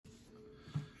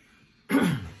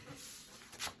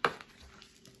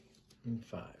In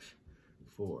 5,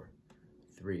 4,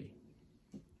 3.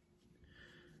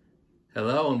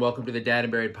 Hello and welcome to the Dad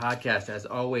and Buried podcast. As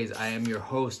always, I am your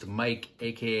host, Mike,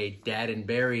 aka Dad and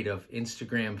Buried of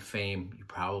Instagram fame. You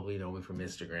probably know me from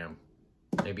Instagram.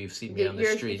 Maybe you've seen me on the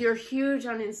street. You're huge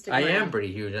on Instagram. I am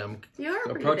pretty huge. I'm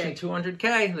approaching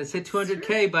 200K. Let's hit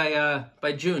 200K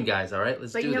by June, guys. All right,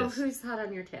 let's do this. But you know who's hot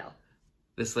on your tail?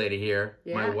 This lady here,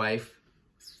 yeah. My wife,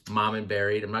 Mom and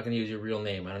Buried. I'm not going to use your real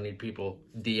name. I don't need people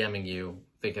DMing you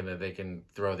thinking that they can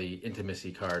throw the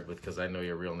intimacy card with because I know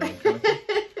your real name. I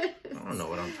don't know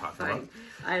what I'm talking about.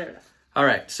 I don't know. All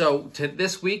right, so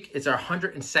this week, it's our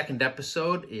 102nd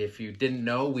episode. If you didn't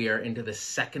know, we are into the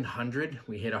second 100.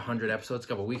 We hit 100 episodes a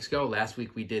couple weeks ago. Last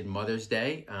week, we did Mother's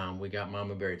Day. We got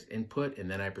Mama Buried's input, and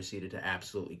then I proceeded to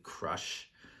absolutely crush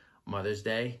Mother's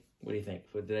Day. What do you think?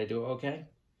 Did I do okay?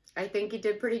 I think you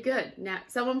did pretty good. Now,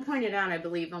 someone pointed out, I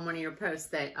believe, on one of your posts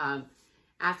that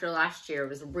after last year, it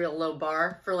was a real low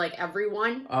bar for, like,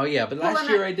 everyone. Oh, yeah, but last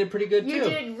year I did pretty good, too. You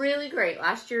did really great.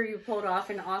 Last year, you pulled off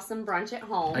an awesome brunch at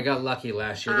home. I got lucky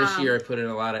last year. This year, I put in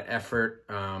a lot of effort.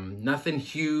 Nothing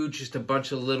huge, just a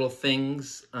bunch of little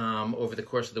things over the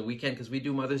course of the weekend, because we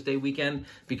do Mother's Day weekend,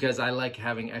 because I like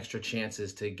having extra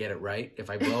chances to get it right. If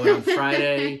I blow it on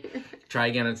Friday, try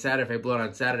again on Saturday. If I blow it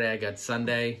on Saturday, I got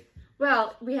Sunday.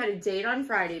 Well, we had a date on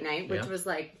Friday night, which was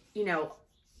like, you know,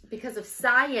 because of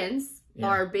science... Yeah.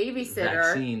 Our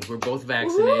babysitter. Vaccines. We're both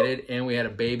vaccinated, and we had a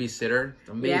babysitter.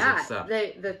 Amazing stuff.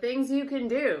 The things you can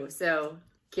do. So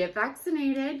get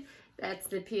vaccinated. That's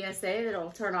the PSA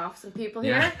that'll turn off some people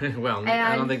here. Well,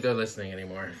 I don't think they're listening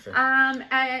anymore. So.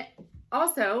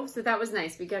 Also, so that was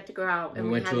nice. We got to go out and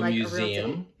we went had to a like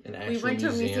museum. We went to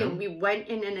a museum. We went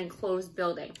in an enclosed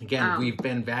building. Again, we've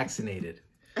been vaccinated.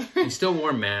 We still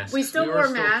wore masks. We still wore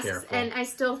masks, and I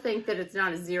still think that it's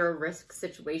not a zero risk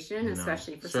situation,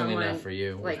 especially for someone not for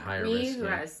you, like me who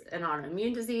has an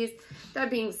autoimmune disease. That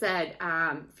being said,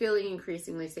 feeling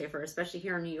increasingly safer, especially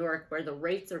here in New York, where the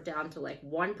rates are down to like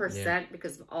 1%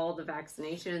 because of all the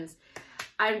vaccinations.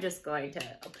 I'm just going to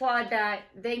applaud that.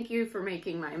 Thank you for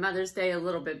making my Mother's Day a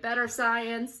little bit better,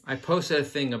 science. I posted a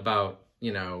thing about,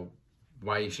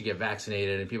 why you should get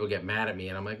vaccinated, and people get mad at me,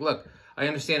 and I'm like, look, I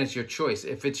understand it's your choice.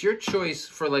 If it's your choice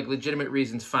for like legitimate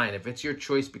reasons, fine. If it's your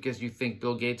choice because you think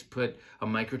Bill Gates put a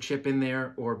microchip in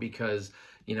there or because,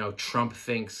 Trump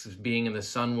thinks being in the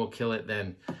sun will kill it,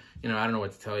 then, I don't know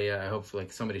what to tell you. I hope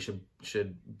like somebody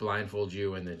should blindfold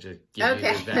you and then just give you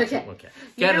the vaccine. Okay.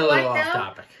 Get a little off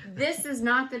topic. This is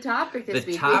not the topic this week.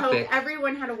 We hope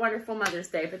everyone had a wonderful Mother's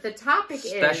Day, but the topic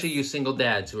is... Especially you single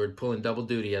dads who are pulling double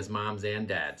duty as moms and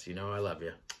dads. I love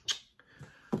you.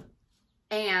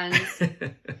 And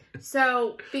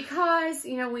so because,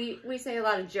 we say a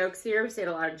lot of jokes here,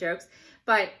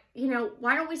 but,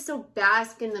 why don't we still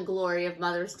bask in the glory of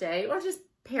Mother's Day or just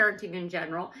parenting in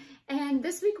general? And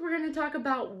this week we're going to talk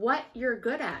about what you're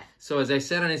good at. So as I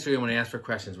said on Instagram when I asked for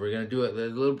questions, we're going to do it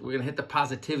we're going to hit the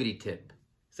positivity tip.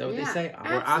 Is that what they say?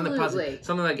 Absolutely. We're on the positive.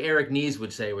 Something like Eric Nies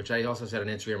would say, which I also said on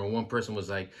Instagram, and one person was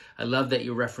like, I love that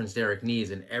you referenced Eric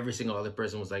Nies, and every single other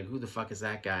person was like, who the fuck is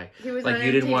that guy? He was like on you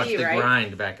MTV, didn't watch The right?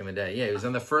 Grind back in the day. Yeah, he was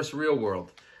on the first Real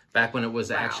World, back when it was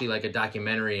actually like a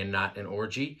documentary and not an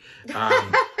orgy.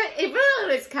 It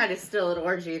really was kind of still an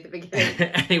orgy at the beginning.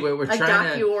 Anyway, we're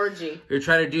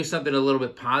trying to do something a little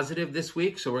bit positive this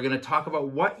week, so we're going to talk about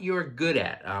what you're good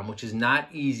at, which is not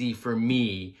easy for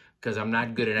me, because I'm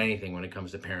not good at anything when it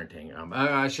comes to parenting.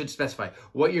 I should specify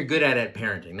what you're good at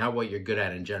parenting, not what you're good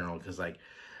at in general, because,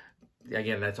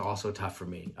 again, that's also tough for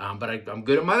me. But I'm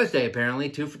good at Mother's Day, apparently,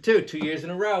 2 for 2, 2 years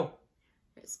in a row.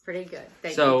 It's pretty good.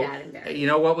 Thank you, Dad and Barry.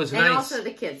 What was nice? And also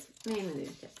the kids,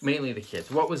 mainly the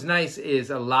kids. What was nice is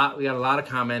we got a lot of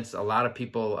comments, a lot of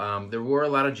people, there were a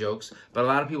lot of jokes, but a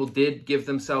lot of people did give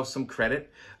themselves some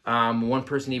credit. One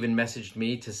person even messaged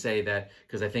me to say that,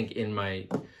 because I think I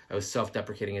was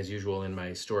self-deprecating as usual in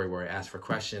my story where I asked for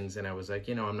questions, and I was like,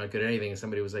 I'm not good at anything, and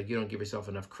somebody was like, you don't give yourself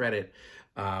enough credit,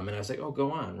 and I was like, oh,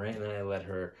 go on, right? And then I let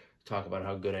her talk about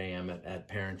how good I am at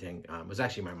parenting. It was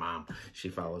actually my mom. She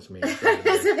follows me.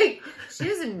 It's like, she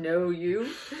doesn't know you.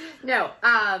 No.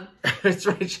 That's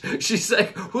right. She's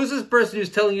like, who's this person who's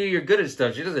telling you you're good at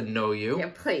stuff? She doesn't know you. Yeah,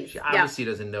 please. She obviously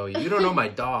doesn't know you. You don't know my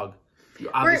dog.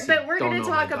 But we're going to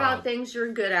talk about things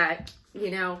you're good at,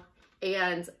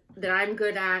 and that I'm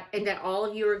good at, and that all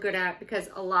of you are good at, because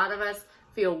a lot of us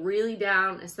feel really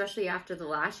down, especially after the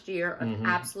last year of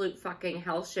absolute fucking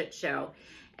hell shit show,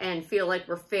 and feel like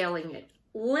we're failing at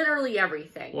literally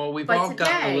everything. Well, we've all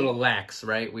gotten a little lax,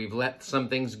 right? We've let some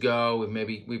things go.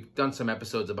 We've done some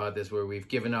episodes about this where we've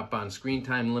given up on screen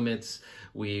time limits.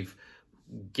 We've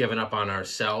given up on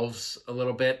ourselves a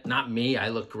little bit. Not me. I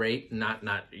look great. Not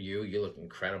you. You look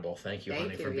incredible. Thank you,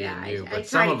 honey, for being you. But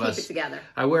some of us,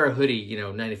 I wear a hoodie,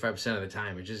 95% of the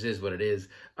time. It just is what it is.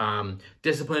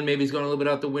 Discipline maybe is going a little bit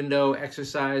out the window.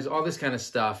 Exercise, all this kind of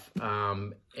stuff.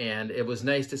 And it was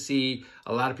nice to see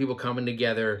a lot of people coming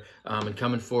together and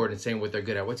coming forward and saying what they're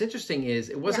good at. What's interesting is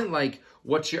it wasn't like,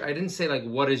 I didn't say like,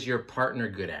 what is your partner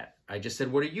good at? I just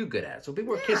said, what are you good at? So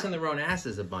people were kissing their own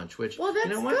asses a bunch, which, well, that's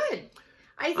good.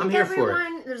 I think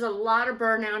there's a lot of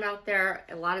burnout out there.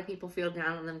 A lot of people feel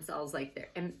down on themselves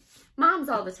and moms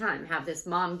all the time have this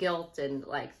mom guilt and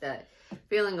like the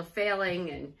feeling of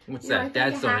failing. And what's that?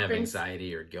 Dads don't have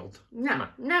anxiety or guilt. No,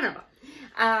 none of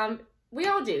them. We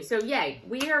all do. So yay,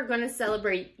 we are going to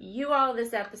celebrate you all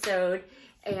this episode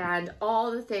and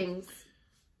all the things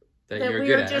that you're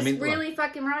good at. Just really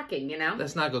fucking rocking,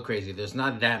 Let's not go crazy. There's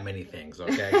not that many things,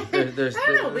 okay? There's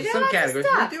some categories.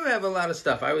 We do have a lot of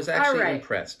stuff. I was actually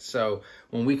impressed. So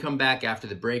when we come back after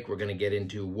the break, we're going to get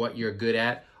into what you're good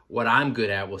at, what I'm good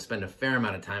at. We'll spend a fair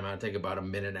amount of time. I'll take about a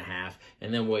minute and a half,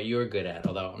 and then what you're good at.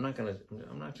 Although I'm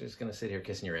not just gonna sit here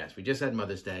kissing your ass. We just had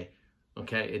Mother's Day,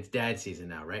 okay? It's dad season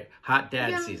now, right? Hot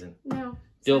dad season. No.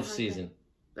 DILF season,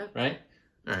 right?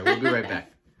 All right, we'll be right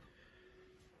back.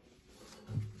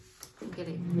 I'm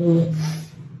kidding.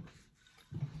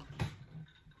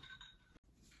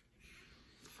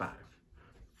 5,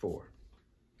 4.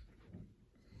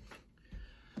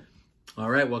 All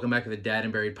right, welcome back to the Dad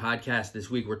and Buried podcast.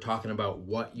 This week we're talking about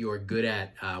what you're good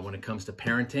at when it comes to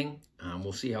parenting.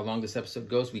 We'll see how long this episode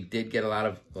goes. We did get a lot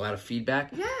of feedback.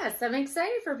 Yes, I'm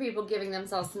excited for people giving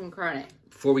themselves some credit.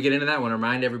 Before we get into that, I want to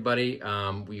remind everybody,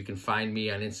 you can find me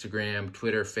on Instagram,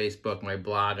 Twitter, Facebook, my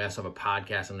blog. I also have a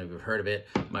podcast. I don't know if you've heard of it.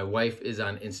 My wife is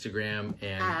on Instagram.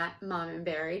 And at Mom and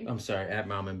Buried. I'm sorry, at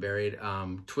Mom and Buried.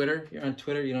 Twitter, you're on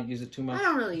Twitter? You don't use it too much? I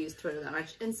don't really use Twitter that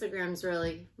much. Instagram's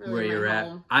really where you're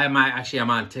home. at. I'm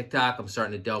on TikTok. I'm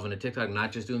starting to delve into TikTok. I'm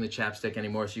not just doing the chapstick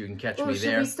anymore, so you can catch me there.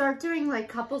 Should we start doing like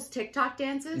couples TikTok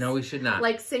dances? No, we should not.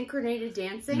 Like synchronated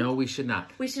dancing? No, we should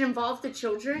not. We should involve the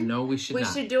children? No, we should not. We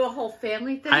should do a whole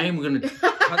family thing? I am going to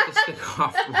cut the stick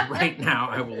off right now.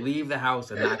 I will leave the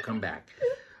house and not come back.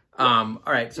 All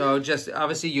right, so just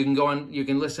obviously you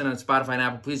can listen on Spotify and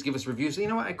Apple. Please give us reviews. So, you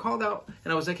know what? I called out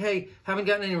and I was like, hey, haven't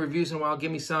gotten any reviews in a while.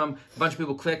 Give me some. A bunch of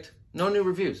people clicked. No new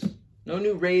reviews. No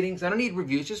new ratings. I don't need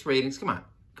reviews, just ratings. Come on.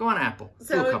 Go on Apple.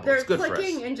 So they're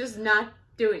clicking and just not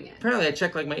doing it. Apparently, I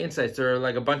checked like my insights. There are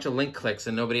like a bunch of link clicks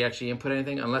and nobody actually input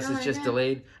anything unless it's just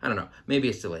delayed. I don't know. Maybe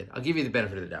it's delayed. I'll give you the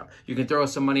benefit of the doubt. You can throw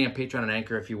us some money on Patreon and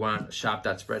Anchor if you want.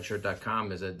 Shop.spreadshirt.com.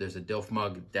 There's a DILF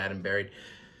mug, Dad and Buried.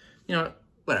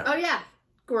 Whatever. Oh, yeah.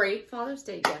 Great Father's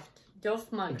Day gift.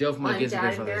 DILF mug. DILF mug is a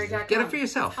great Father's Day. Get it for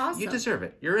yourself. Awesome. You deserve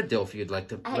it. You're a DILF. You'd like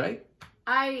to, right?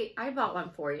 I bought one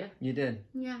for you. You did?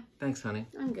 Yeah. Thanks, honey.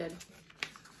 I'm good.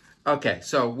 Okay,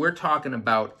 so we're talking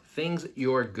about things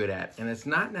you're good at, and it's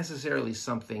not necessarily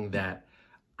something that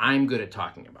I'm good at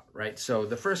talking about, right? So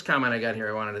the first comment I got here,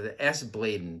 I wanted to S.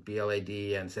 Bladen,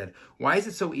 B-L-A-D-E-N, said, why is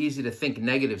it so easy to think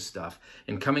negative stuff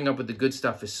and coming up with the good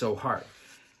stuff is so hard?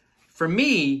 For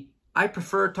me, I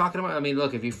prefer talking about,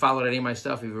 look, if you followed any of my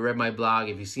stuff, if you read my blog,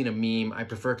 if you've seen a meme, I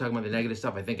prefer talking about the negative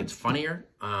stuff. I think it's funnier.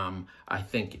 I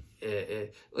think,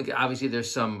 look, obviously there's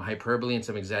some hyperbole and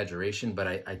some exaggeration, but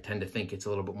I tend to think it's a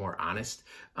little bit more honest.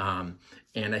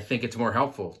 And I think it's more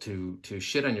helpful to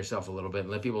shit on yourself a little bit and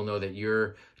let people know that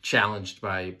you're challenged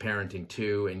by parenting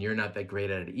too, and you're not that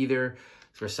great at it either.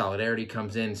 It's where solidarity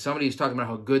comes in. Somebody who's talking about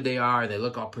how good they are, they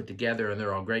look all put together, and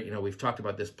they're all great. We've talked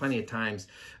about this plenty of times.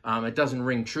 It doesn't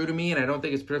ring true to me, and I don't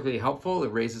think it's particularly helpful.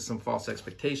 It raises some false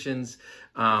expectations.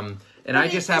 And I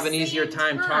just have an easier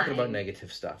time talking about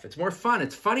negative stuff. It's more fun.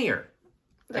 It's funnier.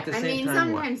 At the same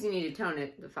time, sometimes you need to tone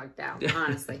it the fuck down,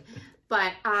 honestly.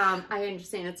 But I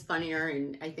understand it's funnier,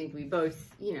 and I think we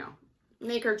both,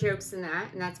 make our jokes in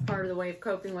that, and that's part of the way of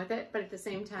coping with it. But at the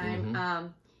same time,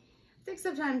 I think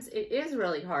sometimes it is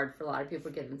really hard for a lot of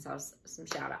people to give themselves some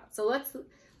shout outs. So let's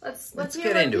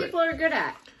hear what people are good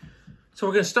at. So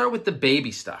we're going to start with the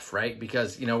baby stuff, right?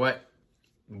 Because you know what?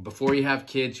 Before you have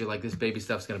kids, you're like, this baby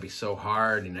stuff's going to be so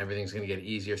hard and everything's going to get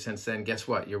easier. Since then, guess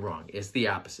what? You're wrong. It's the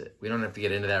opposite. We don't have to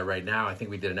get into that right now. I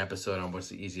think we did an episode on what's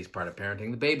the easiest part of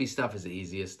parenting. The baby stuff is the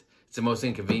easiest. It's the most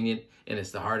inconvenient, and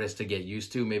it's the hardest to get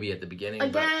used to, maybe at the beginning.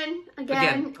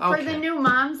 Again, for the new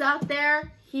moms out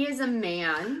there, he is a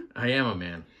man. I am a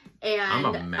man. And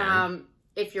I'm a man.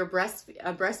 If you're a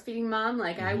breastfeeding mom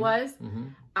like I was,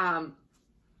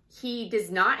 he does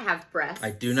not have breasts.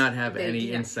 I do not have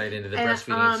any insight into the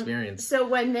breastfeeding experience. So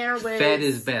when there was... Fed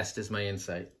is best is my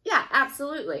insight. Yeah,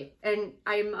 absolutely. And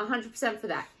I'm 100% for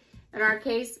that. In our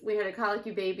case, we had a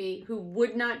colicky baby who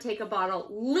would not take a bottle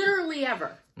literally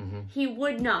ever. He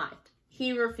would not.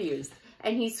 He refused.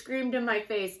 And he screamed in my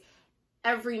face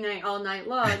every night, all night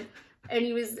long. And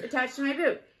he was attached to my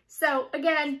boob. So,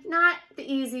 again, not the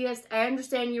easiest. I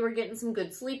understand you were getting some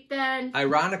good sleep then.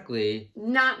 Ironically.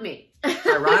 Not me.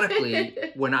 Ironically,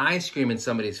 when I scream in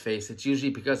somebody's face, it's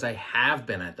usually because I have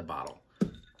been at the bottle.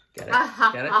 Get it?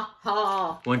 Get it?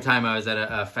 One time I was at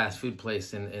a fast food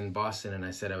place in Boston, and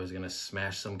I said I was going to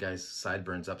smash some guy's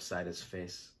sideburns upside his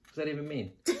face. What does that even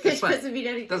mean? It doesn't mean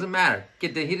anything. Doesn't matter. He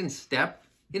didn't step.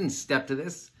 He didn't step to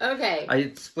this. Okay. I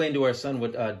explained to our son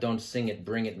what don't sing it,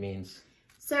 bring it means.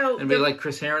 So anybody like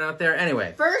Chris Heron out there?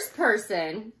 Anyway. First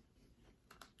person,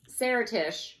 Sarah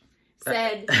Tish,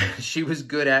 said... she was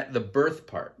good at the birth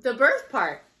part. The birth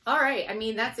part. All right. I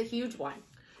mean, that's a huge one.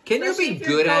 Can Especially you be if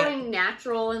good you're at going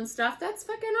natural and stuff? That's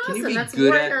fucking awesome. Can you be that's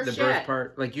good worth at our the shit. birth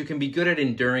part? Like, you can be good at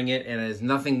enduring it, and there's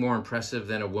nothing more impressive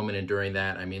than a woman enduring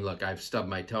that. I mean, look, I've stubbed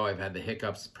my toe. I've had the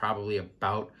hiccups probably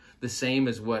about the same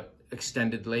as what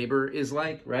extended labor is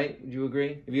like, right? Would you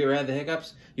agree? Have you ever had the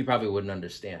hiccups? You probably wouldn't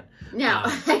understand. No,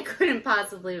 I couldn't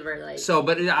possibly relate. So,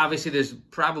 but obviously there's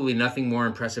probably nothing more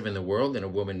impressive in the world than a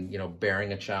woman, you know,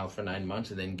 bearing a child for 9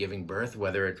 months and then giving birth,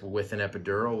 whether it's with an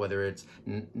epidural, whether it's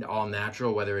all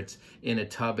natural, whether it's in a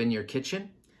tub in your kitchen.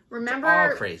 Remember,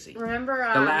 it's all crazy. Remember,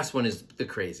 the last one is the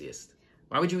craziest.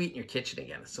 Why would you eat in your kitchen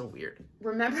again? It's so weird.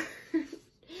 Remember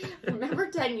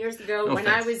 10 years ago when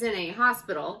I was in a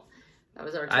hospital. That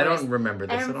was our choice. I don't remember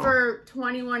this at all. And for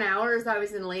 21 hours, I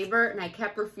was in labor, and I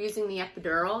kept refusing the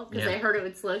epidural because I heard it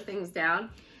would slow things down.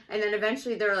 And then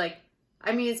eventually, they were like,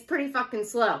 I mean, it's pretty fucking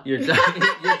slow. Your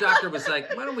doctor was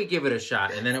like, why don't we give it a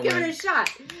shot? And then it went. Give it a shot.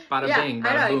 Bada bing, bada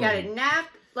I know. boom. You got a nap.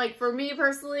 Like, for me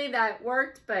personally, that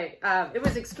worked, but it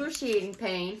was excruciating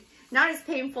pain. Not as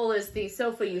painful as the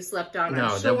sofa you slept on.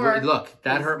 No, look,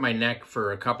 that hurt my neck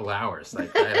for a couple hours.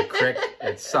 Like, I had a crick.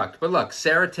 It sucked. But look,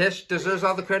 Sarah Tish deserves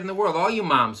all the credit in the world. All you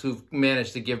moms who've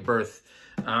managed to give birth,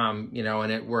 you know,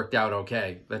 and it worked out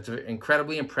okay. That's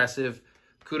incredibly impressive.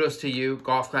 Kudos to you.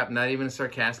 Golf clap. Not even a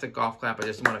sarcastic golf clap. I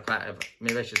just want to clap.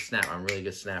 Maybe I should snap. I'm a really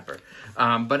good snapper.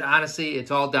 But honestly,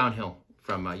 it's all downhill.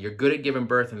 From you're good at giving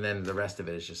birth, and then the rest of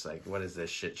it is just like, what is this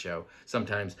shit show?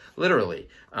 Sometimes, literally.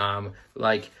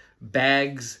 Like...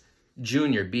 Baggs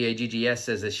Jr., B-A-G-G-S,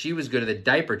 says that she was good at the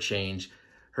diaper change.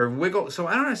 Her wiggle... So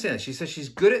I don't understand that. She says she's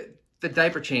good at the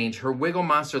diaper change. Her wiggle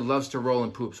monster loves to roll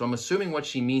and poop. So I'm assuming what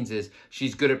she means is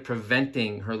she's good at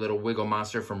preventing her little wiggle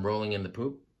monster from rolling in the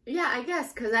poop. Yeah, I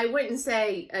guess, because I wouldn't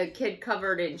say a kid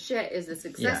covered in shit is a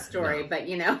success story, but,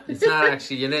 you know. It's not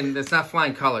actually... It's not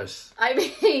flying colors. I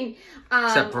mean...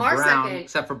 except for Brown.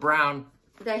 Except for Brown.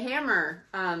 The Hammer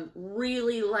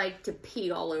really liked to pee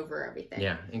all over everything.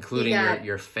 Yeah, including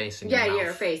your face and your mouth. Yeah,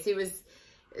 your face.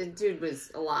 Dude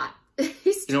was a lot.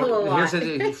 He's still a lot.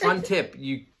 Here's a fun tip.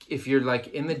 If you're like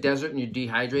in the desert and you're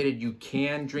dehydrated, you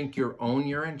can drink your own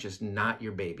urine, just not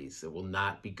your baby's. It will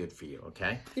not be good for you,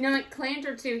 okay? You know what?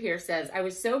 Clanter2 here says, I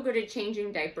was so good at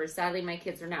changing diapers. Sadly, my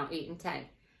kids are now 8 and 10.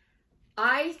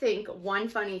 I think one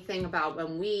funny thing about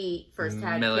when we first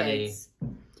had kids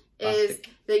is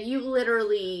that you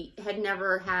literally had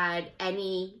never had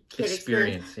any kid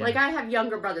experience. Yeah. Like, I have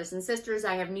younger brothers and sisters.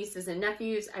 I have nieces and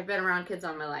nephews. I've been around kids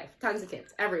all my life. Tons of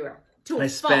kids everywhere. I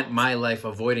spent my life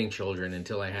avoiding children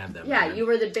until I had them. Yeah, you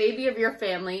were the baby of your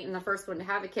family and the first one to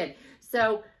have a kid.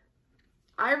 So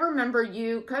I remember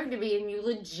you coming to me and you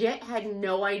legit had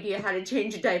no idea how to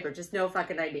change a diaper. Just no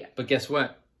fucking idea. But guess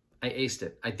what? I aced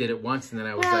it. I did it once, and then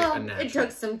I was like a natural. It took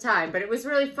some time, but it was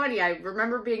really funny. I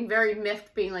remember being very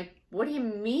miffed, being like, what do you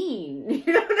mean?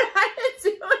 You don't know how to do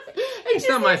it? It's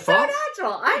not my fault. So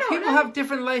natural. I don't know. People have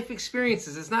different life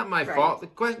experiences. It's not my fault. The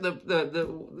question,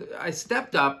 I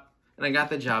stepped up, and I got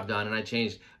the job done, and I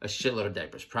changed a shitload of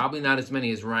diapers. Probably not as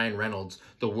many as Ryan Reynolds,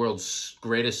 the world's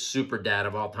greatest super dad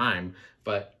of all time,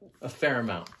 but a fair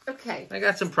amount. Okay. I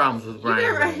got some problems with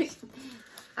Ryan Reynolds.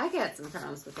 I got some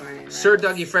problems with Ryan Reynolds. Sir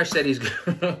Dougie Fresh said he's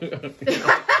good.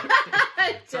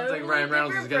 Sounds like Ryan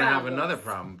Reynolds is going to have another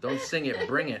problem. Don't sing it,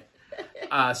 bring it.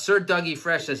 Sir Dougie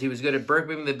Fresh says he was good at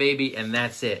burping the baby, and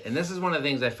that's it. And this is one of the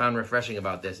things I found refreshing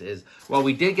about this is, while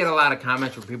we did get a lot of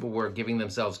comments where people were giving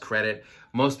themselves credit,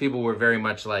 most people were very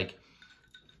much like,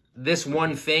 this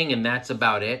one thing and that's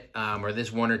about it, or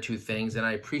this one or two things, and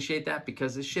I appreciate that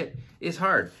because this shit is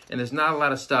hard, and there's not a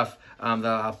lot of stuff that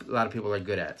a lot of people are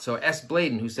good at. So S.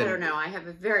 Bladen, who said... I don't know, I have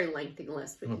a very lengthy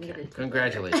list. But okay,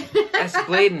 congratulations. S.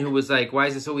 Bladen, who was like, why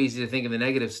is it so easy to think of the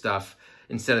negative stuff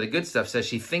instead of the good stuff, says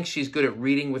she thinks she's good at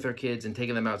reading with her kids and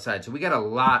taking them outside. So we got a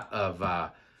lot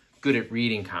of good at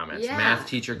reading comments. Yeah. Math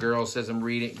teacher girl says I'm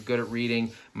good at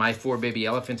reading. My 4 baby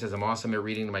elephant says I'm awesome at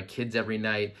reading to my kids every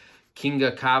night.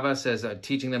 Kinga Kava says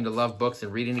teaching them to love books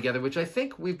and reading together, which I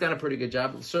think we've done a pretty good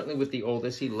job. Certainly with the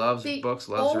oldest, he loves books,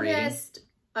 loves reading.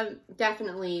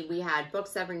 Definitely, we had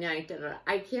books every night.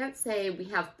 I can't say we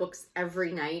have books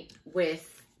every night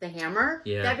with the Hammer.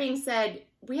 Yeah. That being said,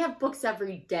 we have books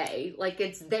every day. Like,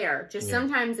 it's there. Just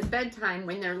sometimes at bedtime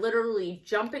when they're literally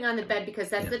jumping on the bed because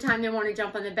that's the time they want to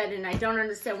jump on the bed, and I don't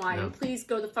understand why. And please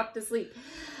go the fuck to sleep.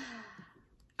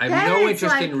 I have no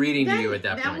interest in reading to you at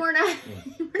that point. We're not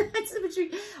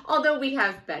although we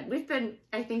have been. We've been,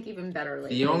 I think, even better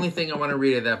lately. The only thing I want to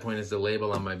read at that point is the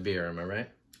label on my beer. Am I right?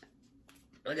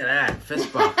 Look at that.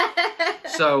 Fist bump.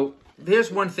 So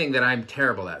there's one thing that I'm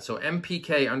terrible at. So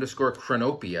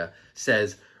MPK_Chronopia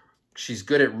says she's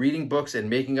good at reading books and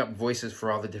making up voices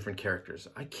for all the different characters.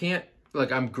 I can't.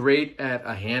 Like, I'm great at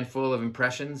a handful of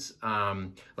impressions.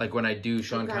 Like when I do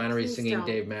Sean Connery singing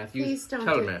Dave Matthews. Please don't.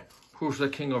 Tell me, who's the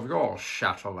king of your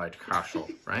satellite castle,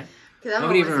 right?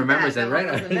 Nobody even remembers that, right?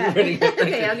 Okay, I'll give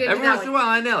you Every once in a while,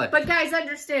 I nail it. But guys,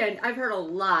 understand, I've heard a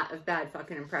lot of bad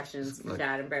fucking impressions from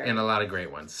Dad and Barry. And a lot of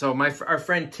great ones. So our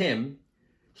friend Tim,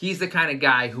 he's the kind of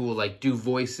guy who will, like, do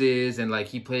voices and, like,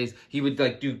 he would,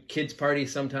 like, do kids'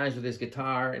 parties sometimes with his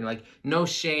guitar and, like, no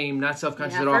shame, not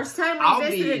self-conscious at all. First time we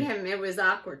visited him, it was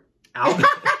awkward. With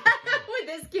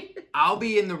this kid. I'll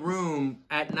be in the room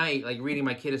at night, like, reading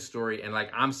my kid a story, and, like,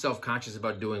 I'm self-conscious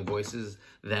about doing voices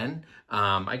then.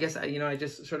 I guess, I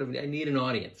just sort of, I need an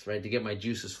audience, right, to get my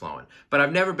juices flowing. But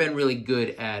I've never been really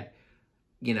good at,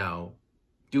 doing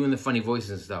the funny voices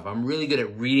and stuff. I'm really good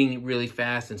at reading really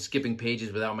fast and skipping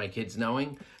pages without my kids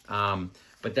knowing.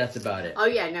 But that's about it. Oh,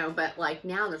 yeah, no, but, like,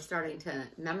 now they're starting to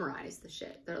memorize the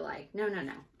shit. They're like, no,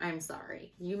 I'm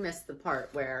sorry. You missed the part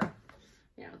where...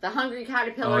 the hungry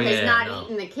caterpillar has not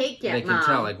eaten the cake yet, Mom. They can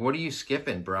tell, like, what are you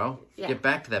skipping, bro? Yeah. Get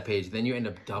back to that page. Then you end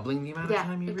up doubling the amount of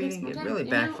time you're reading. It really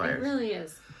backfires. It really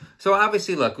is. So,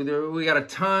 obviously, look, we got a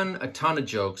ton of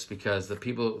jokes because this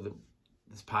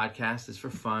podcast is for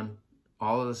fun.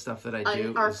 All of the stuff that I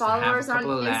do. Our followers on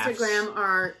Instagram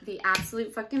are the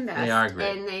absolute fucking best. They are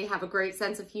great. And they have a great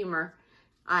sense of humor.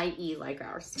 I.e. like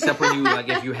ours. Except when you, like,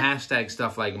 if you hashtag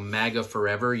stuff like MAGA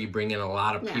forever, you bring in a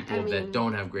lot of people that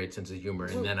don't have great sense of humor,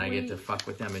 and then I get to fuck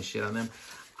with them and shit on them.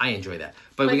 I enjoy that.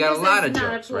 But we got a lot of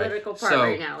jokes, right?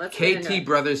 So KT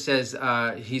Brothers says,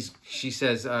 she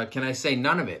says, can I say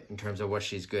none of it in terms of what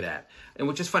she's good at? And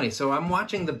which is funny. So I'm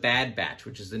watching The Bad Batch,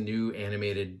 which is the new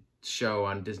animated show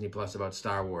on Disney Plus about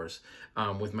Star Wars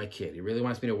with my kid. He really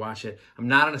wants me to watch it. I'm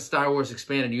not a Star Wars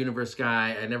expanded universe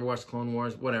guy. I never watched Clone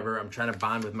Wars, whatever. I'm trying to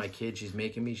bond with my kid. She's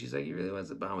making me. She's like, he really wants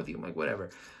to bond with you. I'm like,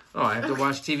 whatever. Oh, I have to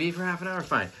watch TV for half an hour?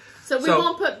 Fine. So we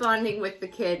won't put bonding with the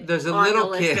kid on the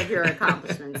list of your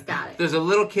accomplishments. Got it. There's a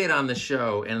little kid on the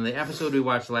show, and the episode we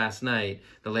watched last night,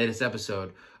 the latest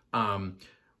episode,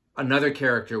 another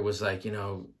character was like,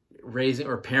 raising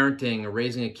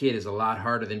a kid is a lot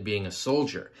harder than being a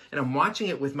soldier. And I'm watching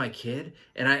it with my kid,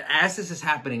 and as this is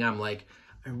happening, I'm like,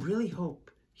 I really hope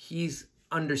he's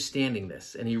understanding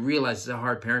this and he realizes how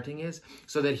hard parenting is,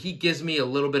 so that he gives me a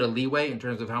little bit of leeway in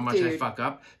terms of how much I fuck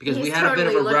up, because we had a bit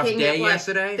of a rough day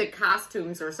yesterday. The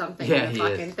costumes or something. Yeah, in the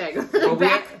fucking thing. Well,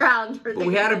 background. But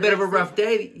we had a bit of a rough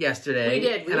day yesterday. We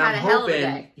did. We and had I'm a hell of a hoping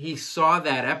day. He saw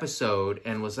that episode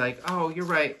and was like, "Oh, you're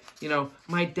right.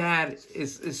 My dad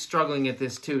is struggling at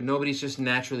this too. Nobody's just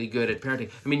naturally good at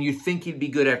parenting. I mean, you'd think he'd be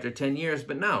good after 10 years,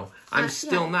 but no, I'm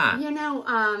still not."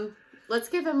 Let's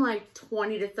give him like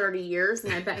 20 to 30 years,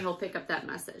 and I bet he'll pick up that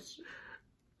message.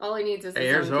 All he needs is his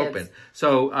Ears own open. kids.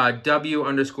 So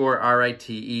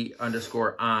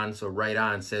W_RITE_on, so right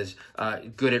on, says,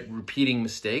 good at repeating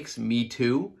mistakes. Me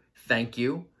too. Thank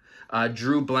you.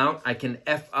 Drew Blount, I can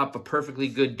F up a perfectly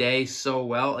good day so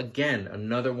well. Again,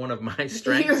 another one of my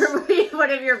strengths.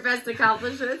 One of your best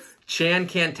accomplishments. Chan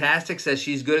Cantastic says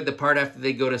she's good at the part after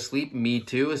they go to sleep. Me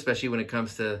too, especially when it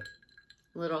comes to...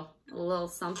 A little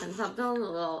something, a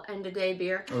little end of day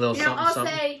beer. A little something, I'll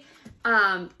say,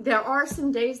 there are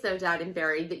some days though, Dad and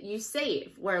Barry, that you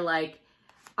save where like,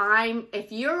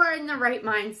 if you're in the right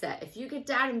mindset, if you get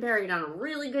Dad and Barry on a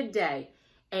really good day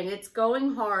and it's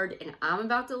going hard and I'm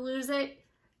about to lose it,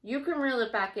 you can reel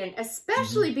it back in,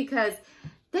 especially because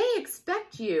they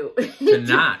expect you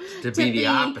to be the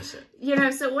opposite.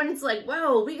 So when it's like,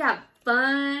 whoa, we got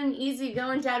fun, easy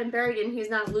going Dad and Barry, and he's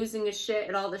not losing his shit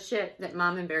at all the shit that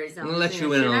Mom and Barry's not. I'm gonna let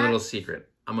you in on a little secret.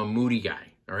 I'm a moody guy.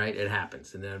 All right, it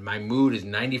happens, and then my mood is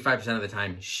 95% of the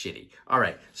time shitty. All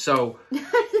right, so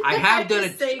I have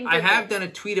done a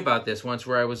tweet about this once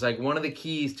where I was like, one of the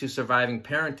keys to surviving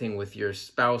parenting with your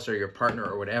spouse or your partner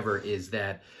or whatever is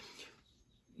that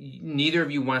neither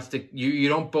of you wants to, you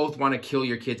don't both want to kill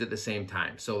your kids at the same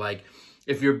time. So like,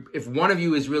 if one of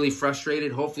you is really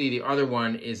frustrated, hopefully the other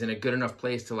one is in a good enough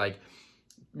place to like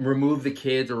remove the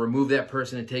kids or remove that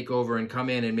person and take over and come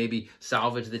in and maybe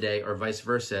salvage the day, or vice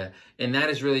versa. And that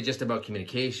is really just about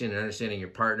communication and understanding your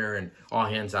partner and all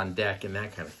hands on deck and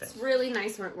that kind of thing. It's really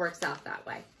nice when it works out that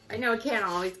way. I know it can't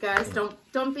always, guys.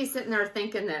 Don't be sitting there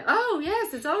thinking that, oh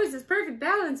yes, it's always this perfect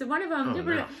balance and one of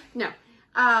them. No.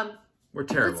 We're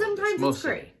terrible. But sometimes it's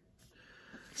great.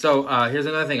 So here's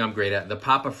another thing I'm great at. The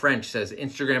Papa French says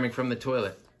Instagramming from the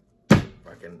toilet.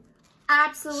 Fucking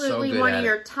absolutely one of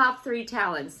your top 3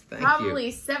 talents. Thank Probably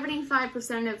you.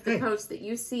 75% of the posts that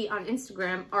you see on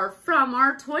Instagram are from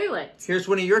our toilet. Here's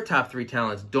one of your top 3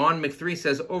 talents. Dawn McThree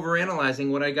says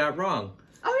overanalyzing what I got wrong.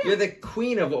 Oh, yeah. You're the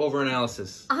queen of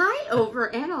overanalysis. I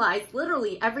overanalyze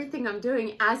literally everything I'm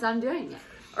doing as I'm doing it.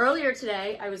 Earlier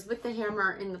today, I was with the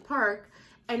hammer in the park,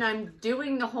 and I'm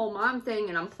doing the whole mom thing,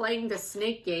 and I'm playing the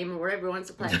snake game, or whatever he wants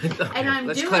to play. And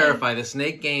Let's clarify, the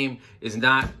snake game is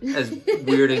not as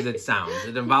weird as it sounds.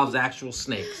 It involves actual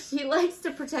snakes. He likes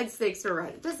to pretend snakes are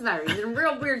right. It doesn't matter. He's in a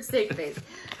real weird snake phase.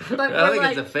 But I we're think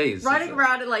like it's a phase. running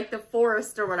around in like the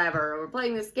forest or whatever. We're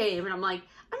playing this game, and I'm like,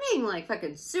 I'm being like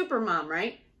fucking super mom,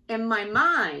 right? In my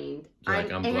mind,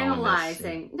 I'm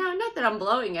analyzing. No, not that I'm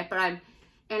blowing it, but I'm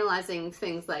analyzing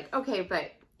things like, okay,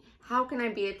 but how can I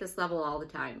be at this level all the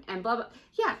time? And blah blah.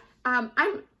 Yeah, I'm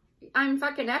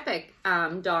fucking epic,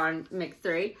 Dawn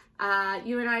McThree.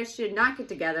 You and I should not get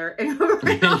together and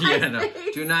yeah, no,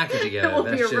 do not get together. It will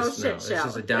That's be a real just shit It's show.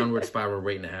 just a downward spiral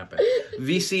waiting to happen.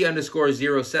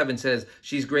 VC_07 says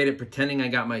she's great at pretending I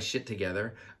got my shit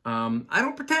together. I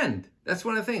don't pretend. That's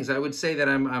one of the things. I would say that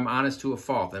I'm honest to a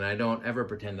fault, and I don't ever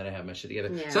pretend that I have my shit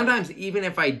together. Yeah. Sometimes, even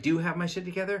if I do have my shit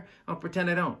together, I'll pretend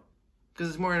I don't, because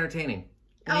it's more entertaining.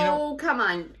 And, come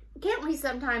on. Can't we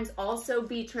sometimes also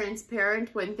be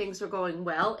transparent when things are going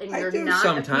well and you're not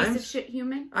sometimes. a piece of shit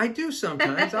human? I do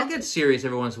sometimes. I'll get serious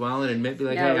every once in a while and admit, be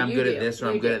like, No, hey, I'm good do. at this or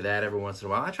You I'm good do. at that every once in a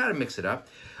while. I try to mix it up.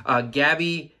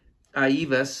 Gabby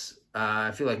Aivas,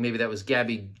 I feel like maybe that was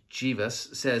Gabby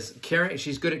Jivas, says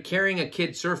she's good at carrying a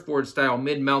kid surfboard style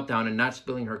mid-meltdown and not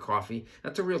spilling her coffee.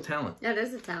 That's a real talent. That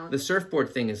is a talent. The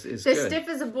surfboard thing is The good. stiff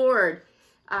as a board,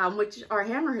 which our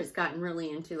hammer has gotten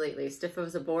really into lately. Stiff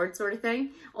as a board sort of thing.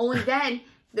 Only then,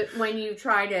 when you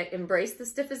try to embrace the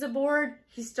stiff as a board,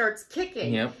 he starts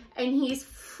kicking. Yep. And he's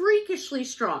freakishly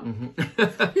strong.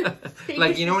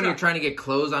 Like, you know when you're trying to get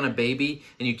clothes on a baby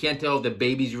and you can't tell if the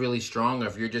baby's really strong or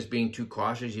if you're just being too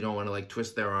cautious, you don't want to like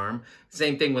twist their arm.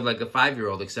 Same thing with like a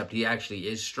 5-year-old, except he actually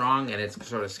is strong and it's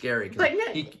sort of scary because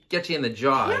he gets you in the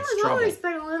jaw. It's trouble. Always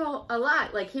been a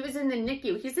lot. Like he was in the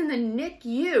NICU. He's in the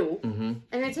NICU,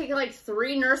 and they take like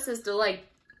 3 nurses to like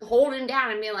hold him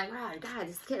down and be like, "Oh God,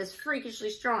 this kid is freakishly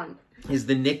strong." Is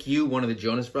the NICU one of the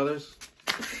Jonas Brothers?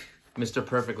 Mr.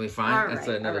 Perfectly Fine. That's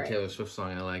another Taylor Swift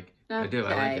song I like. Okay. I do.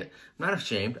 I like it. I'm not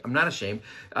ashamed.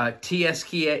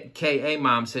 TSKA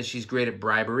Mom says she's great at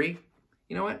bribery.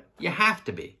 You know what? You have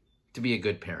to be a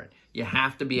good parent. You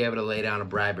have to be able to lay down a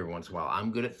bribe every once in a while.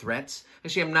 I'm good at threats.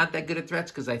 Actually, I'm not that good at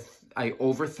threats because I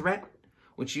over-threat,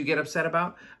 which you get upset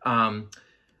about.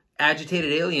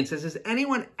 Agitated Alien says, is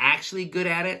anyone actually good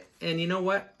at it? And you know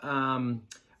what? I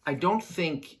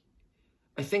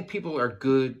think people are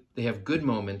good. They have good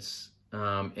moments.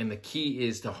 And the key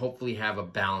is to hopefully have a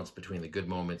balance between the good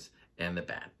moments and the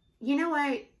bad. You know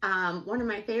what? One of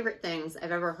my favorite things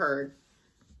I've ever heard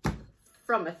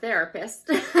from a therapist.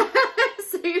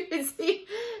 So you can see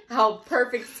how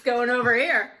perfect it's going over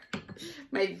here.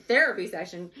 My therapy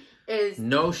session is...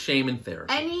 No shame in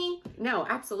therapy. No,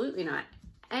 absolutely not.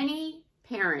 Any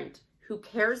parent who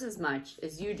cares as much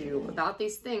as you do about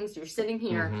these things, you're sitting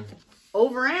here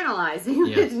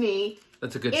overanalyzing with me.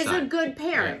 That's a good is sign. a good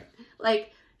parent. Yeah.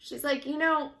 Like, she's like,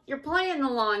 you're playing the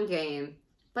long game,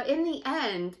 but in the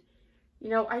end,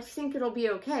 I think it'll be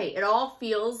okay. It all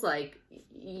feels like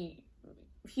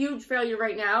huge failure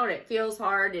right now, and it feels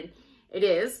hard, and it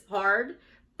is hard,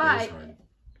 but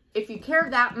if you care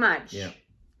that much,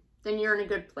 then you're in a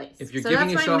good place. If you're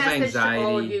giving yourself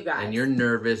anxiety and you're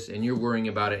nervous and you're worrying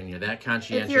about it and you're that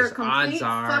conscientious, if you're a complete odds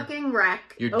are fucking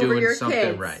wreck you're over doing your something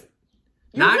kids, right.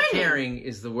 You're Not winning. caring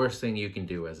is the worst thing you can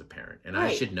do as a parent. And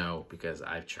I should know because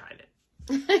I've tried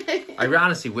it. I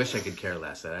honestly wish I could care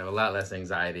less. I have a lot less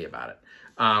anxiety about it.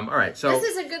 All right, so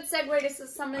this is a good segue to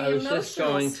some of the emotional I was just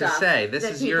going to say, this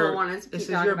is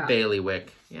your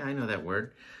bailiwick. Yeah, I know that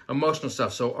word. Emotional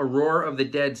stuff. So Aurora of the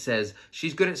Dead says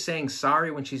she's good at saying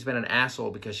sorry when she's been an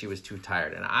asshole because she was too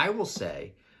tired. And I will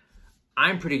say,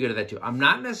 I'm pretty good at that too. I'm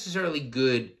not necessarily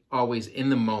good always in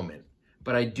the moment,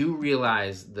 But I do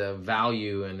realize the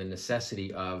value and the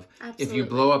necessity of Absolutely. If you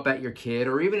blow up at your kid,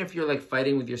 or even if you're like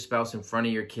fighting with your spouse in front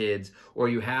of your kids, or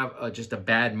you have just a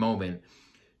bad moment,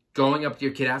 going up to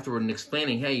your kid afterward and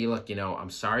explaining, hey, look, I'm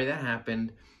sorry that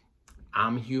happened.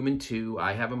 I'm human too.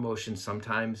 I have emotions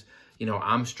sometimes.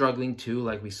 I'm struggling too,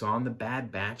 like we saw in the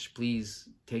Bad Batch. Please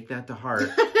take that to heart.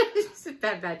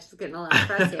 Bad Batch is getting a lot of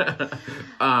press here.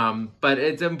 But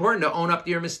it's important to own up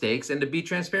to your mistakes and to be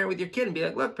transparent with your kid and be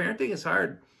like, look, parenting is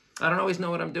hard. I don't always know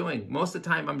what I'm doing. Most of the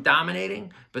time I'm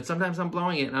dominating, but sometimes I'm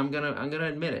blowing it, and I'm gonna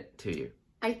admit it to you.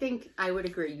 I think I would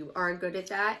agree. You are good at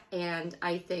that. And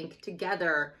I think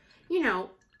together,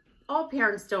 all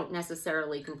parents don't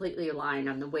necessarily completely align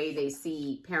on the way they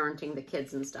see parenting the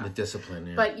kids and stuff. The discipline,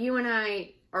 yeah. But you and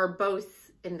I are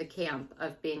both in the camp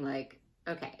of being like,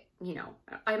 okay,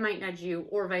 I might nudge you,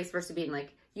 or vice versa, being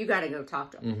like, you got to go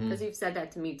talk to him. Because you've said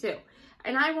that to me too.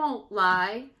 And I won't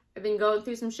lie. I've been going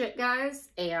through some shit, guys,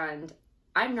 and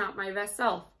I'm not my best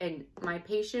self. And my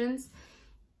patience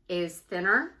is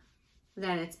thinner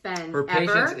than it's been Her ever.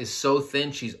 patience is so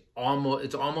thin,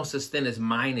 it's almost as thin as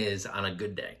mine is on a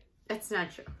good day. That's not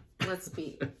true.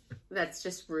 That's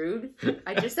just rude.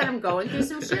 I just said I'm going through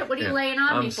some shit. What are you laying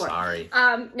on me for? I'm sorry.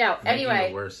 No, anyway.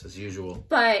 Making it worse as usual.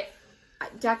 But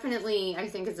definitely, I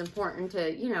think it's important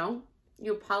to, you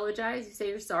apologize, you say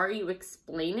you're sorry, you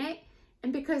explain it.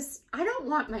 And because I don't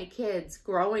want my kids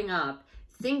growing up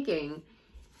thinking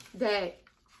that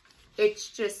it's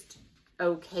just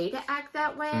okay to act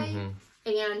that way.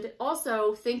 And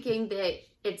also thinking that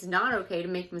it's not okay to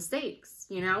make mistakes,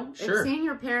 Sure. And seeing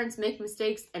your parents make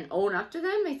mistakes and own up to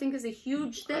them, I think is a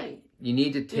huge thing. You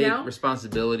need to take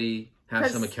responsibility, have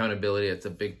some accountability. It's a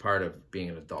big part of being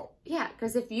an adult. Yeah,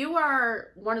 because if you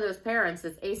are one of those parents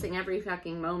that's acing every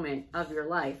fucking moment of your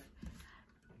life,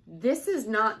 this is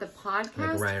not the podcast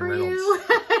like Ryan for Reynolds.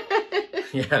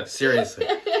 you. Yeah, seriously.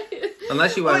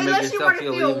 Unless you want to make yourself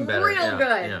feel even better. Real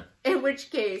good. Yeah. In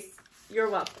which case, you're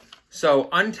welcome. So,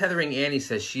 Untethering Annie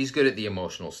says she's good at the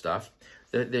emotional stuff.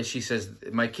 She says,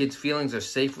 my kids' feelings are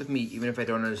safe with me even if I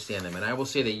don't understand them. And I will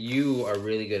say that you are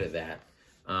really good at that.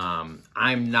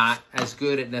 I'm not as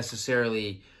good at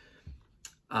necessarily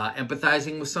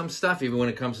empathizing with some stuff, even when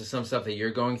it comes to some stuff that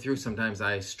you're going through. Sometimes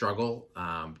I struggle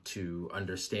to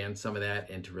understand some of that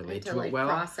and to relate to it well.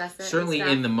 Process it certainly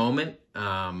in the moment.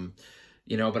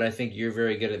 But I think you're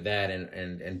very good at that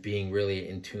and being really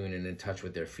in tune and in touch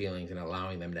with their feelings and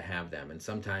allowing them to have them. And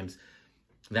sometimes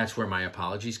that's where my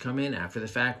apologies come in after the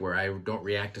fact, where I don't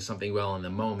react to something well in the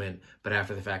moment, but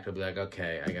after the fact I'll be like,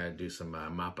 okay, I got to do some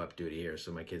mop-up duty here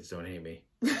so my kids don't hate me.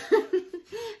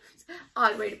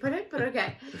 Odd way to put it, but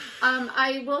okay.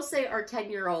 I will say our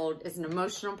 10-year-old is an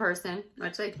emotional person,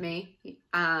 much like me.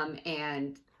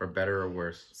 And for better or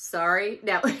worse. Sorry.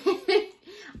 No.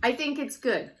 I think it's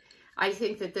good. I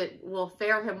think that will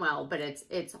fare him well, but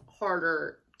it's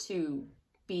harder to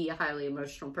be a highly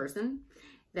emotional person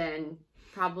than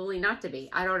probably not to be.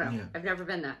 I don't know. Yeah. I've never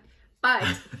been that. But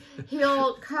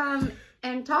he'll come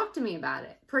and talk to me about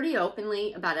it pretty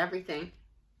openly about everything.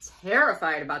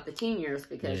 Terrified about the teen years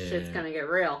because shit's going to get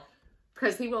real.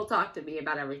 Because he will talk to me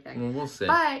about everything. Well, we'll see.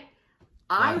 But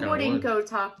I wouldn't go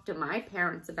talk to my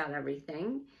parents about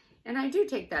everything. And I do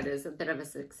take that as a bit of a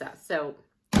success. So,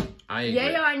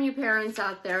 yay on you parents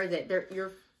out there that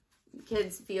your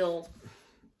kids feel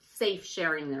safe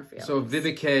sharing their feelings. So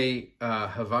Viveke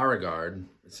Havaragard,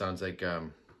 it sounds like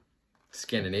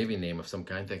Scandinavian name of some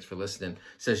kind, thanks for listening,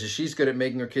 says she's good at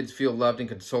making her kids feel loved and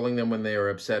consoling them when they are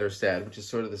upset or sad, which is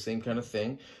sort of the same kind of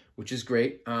thing, which is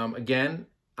great. Again,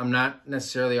 I'm not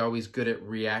necessarily always good at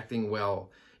reacting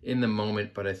well in the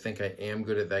moment, but I think I am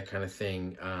good at that kind of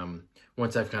thing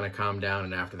once I've kind of calmed down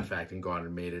and after the fact and gone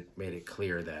and made it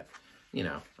clear that,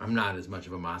 I'm not as much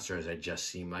of a monster as I just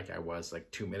seemed like I was like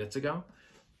 2 minutes ago.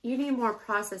 You need more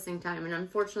processing time, and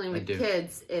unfortunately with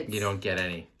kids, you don't get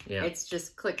any. Yeah, it's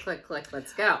just click, click, click.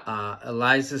 Let's go.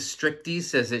 Eliza Stricty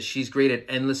says that she's great at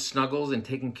endless snuggles and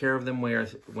taking care of them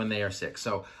when they are sick.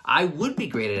 So I would be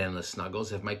great at endless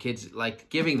snuggles if my kids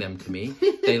liked giving them to me.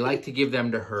 They like to give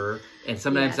them to her, and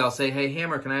sometimes I'll say, "Hey,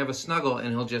 Hammer, can I have a snuggle?" And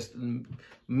he'll just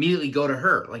immediately go to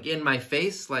her, like in my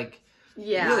face, like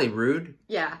really rude.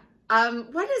 Yeah.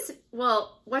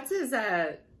 What's his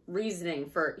reasoning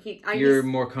for you're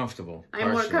more comfortable.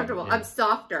 I'm more comfortable. Yeah. I'm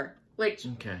softer, which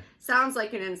sounds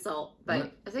like an insult,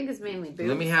 but I think it's mainly boobs.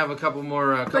 Let me have a couple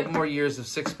more years of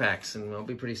 6-packs, and I'll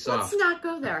be pretty soft. Let's not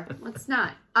go there. Let's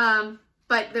not.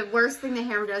 But the worst thing the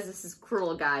Hammer does, this is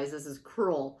cruel, guys. This is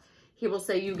cruel. He will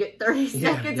say, "You get 30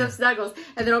 seconds of snuggles,"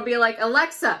 and then it'll be like,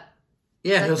 "Alexa,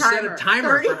 Yeah, he'll set a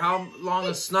timer for how long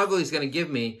a snuggle he's going to give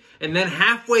me. And then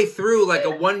halfway through, like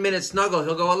a 1 minute snuggle,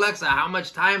 he'll go, Alexa, how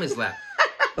much time is left?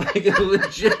 Like,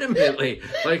 legitimately.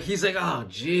 Like, he's like, oh,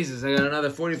 Jesus, I got another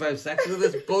 45 seconds of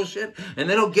this bullshit. And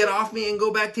then he'll get off me and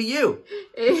go back to you.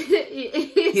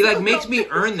 He, like, makes me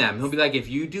earn them. He'll be like, if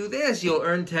you do this, you'll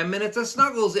earn 10 minutes of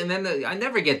snuggles. And then I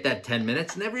never get that 10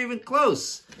 minutes, never even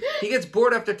close. He gets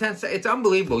bored after 10 seconds. It's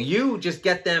unbelievable. You just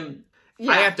get them.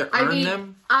 Yeah, I have to earn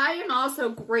them. I am also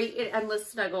great at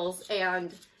endless snuggles.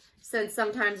 And since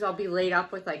sometimes I'll be laid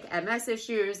up with, like, MS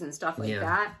issues and stuff like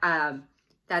that,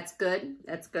 that's good.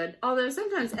 That's good. Although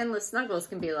sometimes endless snuggles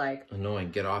can be like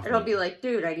annoying. Get off. It'll be like,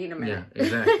 dude, I need a minute. Yeah,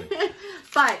 exactly.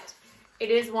 But it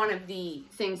is one of the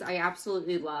things I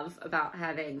absolutely love about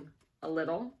having a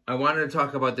little. I wanted to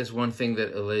talk about this one thing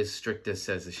that Eliz Strictus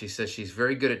says. She says she's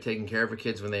very good at taking care of her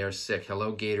kids when they are sick.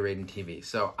 Hello, Gatorade and TV.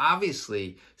 So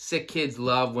obviously, sick kids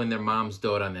love when their moms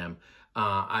dote on them.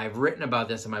 I've written about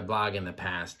this in my blog in the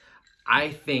past.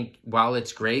 I think while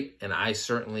it's great, and I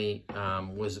certainly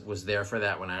was there for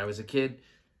that when I was a kid,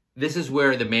 this is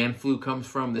where the man flu comes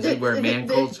from. This is where man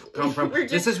colds come from.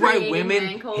 This is why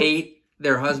women hate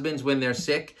their husbands when they're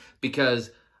sick, because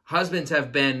husbands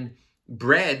have been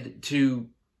bred to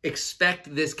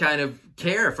expect this kind of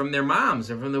care from their moms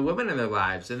and from the women in their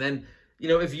lives. And then, you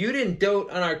know, if you didn't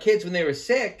dote on our kids when they were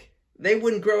sick, they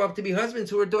wouldn't grow up to be husbands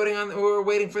who are doting on or are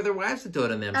waiting for their wives to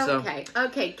dote on them.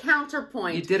 Okay,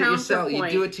 counterpoint. You did it yourself. You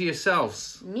do it to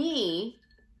yourselves. Me,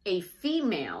 a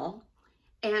female,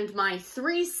 and my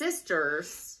 3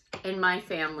 sisters in my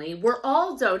family were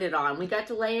all doted on. We got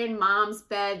to lay in mom's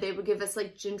bed. They would give us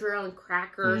like ginger ale and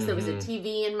crackers. There was a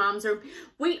TV in mom's room.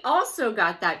 We also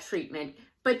got that treatment.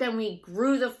 But then we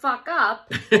grew the fuck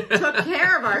up, took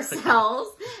care of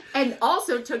ourselves, and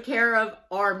also took care of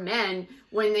our men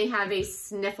when they have a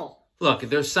sniffle. Look,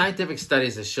 there's scientific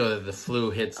studies that show that the flu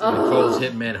hits, the colds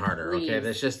hit men harder, okay?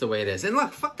 That's just the way it is. And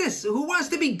look, fuck this. Who wants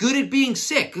to be good at being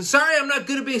sick? Sorry, I'm not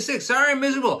good at being sick. Sorry, I'm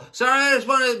miserable. Sorry, I just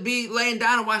want to be laying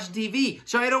down and watching TV.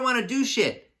 Sorry, I don't want to do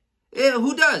shit. Yeah,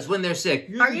 who does when they're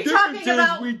sick? Are you talking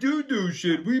about... We do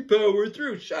shit. We power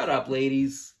through. Shut up,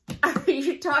 ladies. Are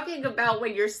you talking about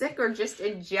when you're sick or just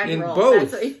in general? In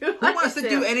both. Who wants to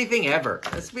do anything ever?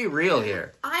 Let's be real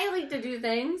here. I like to do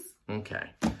things.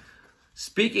 Okay.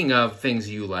 Speaking of things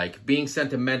you like, being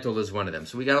sentimental is one of them.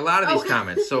 So we got a lot of these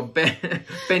comments. So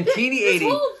Bentini80. This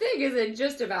whole thing isn't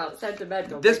just about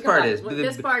sentimental. This part is.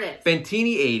 This part is.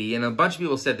 Bentini80, and a bunch of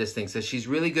people said this thing, says she's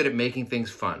really good at making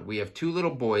things fun. We have 2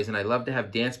 little boys, and I love to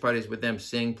have dance parties with them,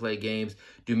 sing, play games,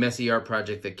 do messy art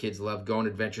projects that kids love, go on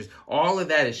adventures. All of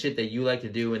that is shit that you like to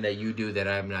do and that you do that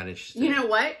I'm not interested in. You know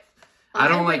what? I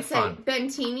don't like fun.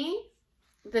 Bentini,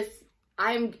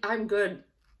 I'm good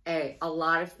at a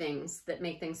lot of things that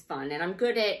make things fun. And I'm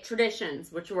good at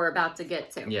traditions, which we're about to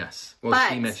get to. Yes. Well,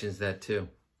 she mentions that too.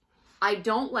 I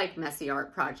don't like messy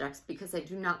art projects because I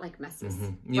do not like messes.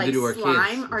 Neither like do our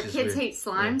slime. kids. Our kids hate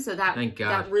slime, so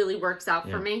that really works out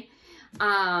for me.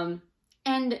 And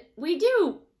we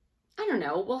do, I don't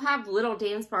know, we'll have little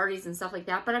dance parties and stuff like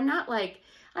that, but I'm not like,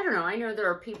 I don't know. I know there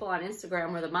are people on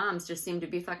Instagram where the moms just seem to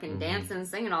be fucking dancing and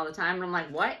singing all the time. And I'm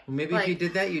like, what? Well, maybe if you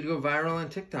did that, you'd go viral on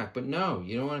TikTok. But no,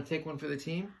 you don't want to take one for the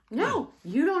team? No,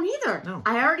 you don't either. No.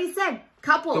 I already said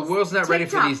couples. The world's not ready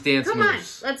for these dance moves. Come on,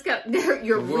 let's go.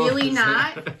 You're really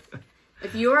not.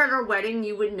 If you were at our wedding,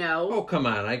 you would know. Oh, come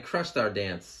on. I crushed our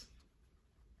dance.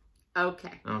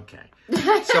 Okay.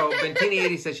 So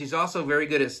Bentini80 says she's also very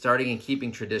good at starting and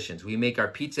keeping traditions. We make our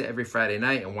pizza every Friday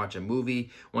night and watch a movie.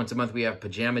 Once a month we have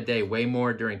pajama day, way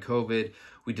more during COVID.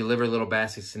 We deliver little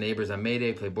baskets to neighbors on May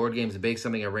Day, play board games, bake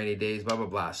something on rainy days, blah, blah,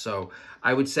 blah. So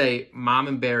I would say Mom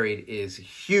and Buried is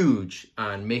huge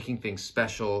on making things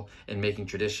special and making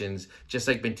traditions, just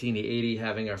like Bentini80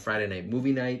 having our Friday night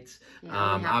movie nights.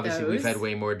 Obviously, we've had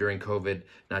way more during COVID,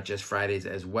 not just Fridays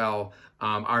as well.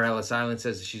 Our Ellis Island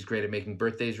says that she's great at making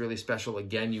birthdays really special.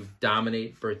 Again, you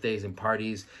dominate birthdays and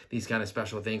parties, these kind of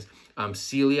special things.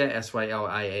 Celia,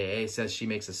 SYLIAA, says she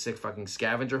makes a sick fucking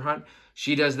scavenger hunt.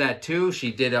 She does that too.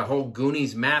 She did a whole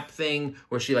Goonies map thing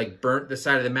where she like burnt the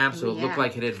side of the map so it looked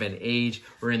like it had been aged.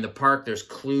 We're in the park. There's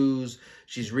clues.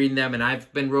 She's reading them, and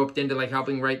I've been roped into like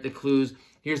helping write the clues.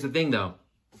 Here's the thing though.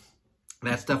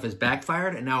 That stuff has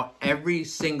backfired, and now every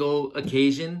single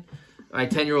occasion my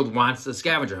 10-year-old wants a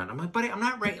scavenger hunt. I'm like, buddy, I'm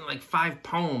not writing like 5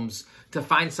 poems to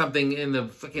find something in the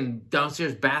fucking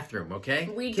downstairs bathroom, okay?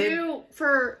 We do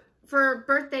for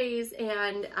birthdays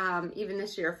and even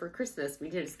this year for Christmas, we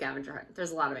did a scavenger hunt.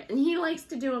 There's a lot of it. And he likes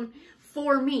to do them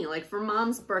for me, like for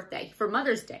Mom's birthday. For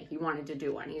Mother's Day, he wanted to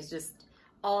do one. He's just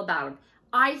all about them.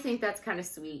 I think that's kind of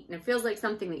sweet, and it feels like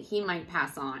something that he might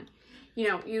pass on. You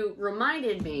know, you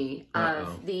reminded me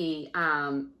of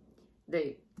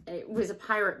it was a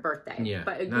pirate birthday. Yeah,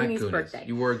 but a Goonies birthday.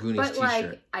 You wore a Goonies t-shirt. But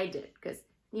like, I did, because,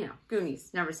 you know,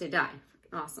 Goonies, never say die.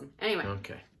 Awesome. Anyway.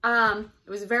 Okay. It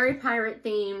was very pirate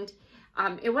themed.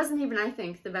 It wasn't even, I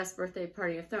think, the best birthday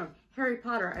party I've thrown. Harry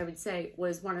Potter, I would say,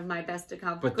 was one of my best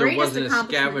accomplishments. But there wasn't a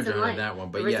scavenger hunt in that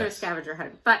one. But there was no scavenger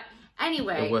hunt. But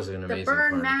anyway, it was an amazing the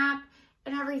burn party. map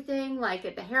and everything, like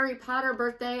at the Harry Potter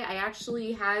birthday, I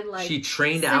actually had like she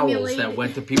trained owls that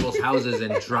went to people's houses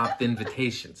and dropped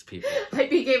invitations. People. I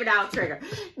became an owl trainer.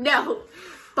 No,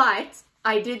 but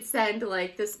I did send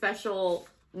like the special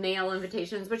mail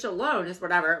invitations, which alone is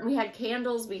whatever. We had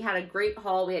candles. We had a great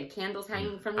hall. We had candles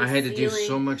hanging from the ceiling. I had to do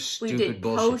so much stupid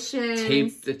bullshit. Potions.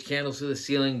 Tape the candles to the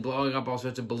ceiling, blowing up all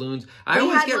sorts of balloons. I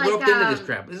always get roped into this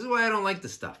crap. This is why I don't like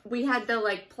this stuff. We had the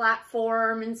like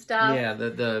platform and stuff. Yeah,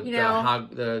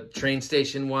 the train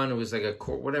station one. It was like a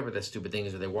whatever that stupid thing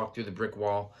is where they walk through the brick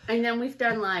wall. And then we've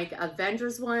done like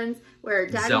Avengers ones where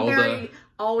Daddy Zelda. Harry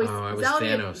always. I was Zelda,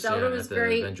 Thanos. Zelda was at the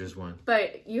great. Avengers one.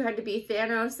 But you had to be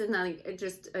Thanos, and then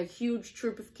just a huge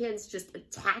troop of kids just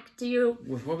attacked you.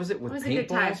 What was it? With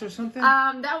paintballs or something?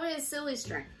 That was Silly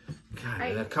String. God,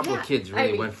 a couple of kids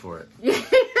really went for it.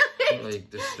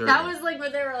 Like disturbing. That was like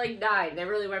when they were like 9. They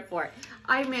really went for it.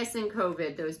 I miss in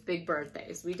COVID those big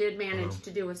birthdays. We did manage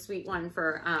to do a sweet one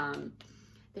for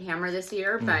the Hammer this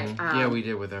year, but yeah, we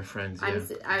did with our friends. Yeah.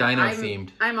 Dino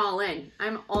themed. I'm all in.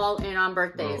 I'm all in on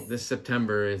birthdays. Well, this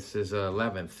September is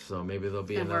 11th, so maybe there'll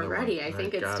be another one. We're ready. I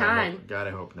think it's time. God,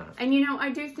 I hope not. And you know,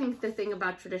 I do think the thing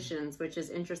about traditions, which is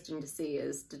interesting to see,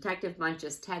 is Detective Munch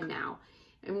is 10 now.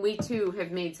 And we too have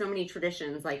made so many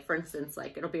traditions. Like, for instance,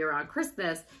 like it'll be around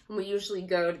Christmas, and we usually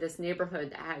go to this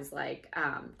neighborhood that has like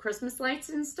Christmas lights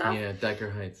and stuff. Yeah,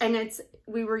 Dyker Heights. And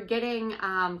we were getting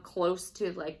close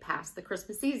to like past the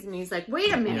Christmas season. He's like,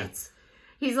 wait a minute. Yeah.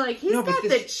 He's like, he's got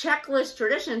the checklist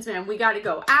traditions, man. We got to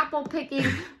go apple picking.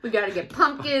 We got to get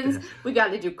pumpkins. We got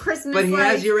to do Christmas But he lights.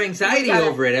 has your anxiety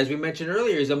over it. As we mentioned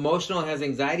earlier, he's emotional, has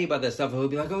anxiety about that stuff. He'll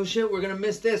be like, oh, shit, we're going to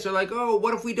miss this. Or like, oh,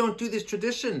 what if we don't do this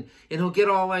tradition? And he'll get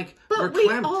all like, but we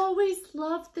always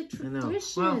love the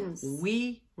traditions. Well,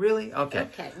 we really? Okay.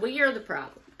 Okay, well, you're the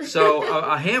problem. So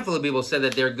a handful of people said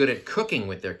that they're good at cooking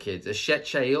with their kids. Ashet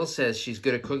Shail says she's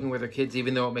good at cooking with her kids,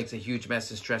 even though it makes a huge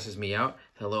mess and stresses me out.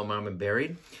 Hello, Mom and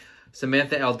Buried.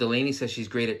 Samantha L. Delaney says she's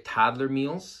great at toddler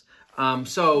meals. No,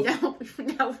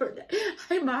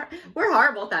 we're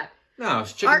horrible at that. No,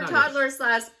 it's chicken Our nuggets.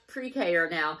 toddler / pre-K-er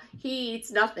now, he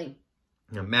eats nothing.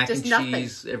 Mac and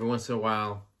cheese every once in a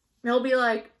while. He'll be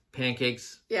like...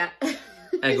 Pancakes. Yeah.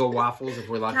 Eggo waffles if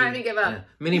we're lucky. Time to give up. Yeah.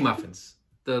 Mini muffins.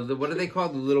 The what are they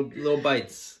called? The little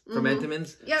bites from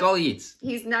Entenmann's. Yep. That's all he eats.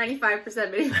 He's 95%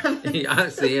 mini muffins. He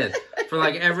honestly is. For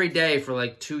like every day for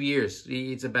like 2 years, he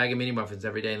eats a bag of mini muffins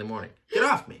every day in the morning. Get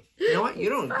off me. You know what?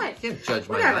 You can't judge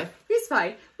my life. He's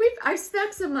fine. I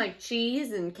stuck some like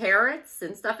cheese and carrots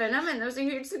and stuff in them, and those are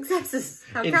huge successes.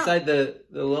 Inside the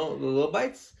little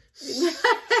bites?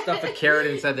 Stuff a carrot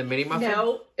inside the mini muffin?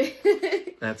 No.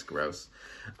 That's gross.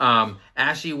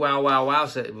 Ashley Wow Wow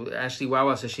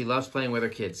says she loves playing with her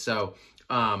kids. So,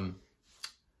 Ariana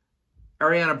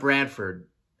Bradford,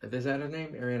 is that her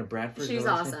name? Ariana Bradford? She's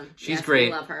awesome. She's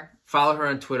great. I love her. Follow her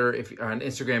on Twitter, on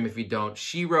Instagram if you don't.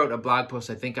 She wrote a blog post,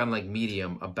 I think on like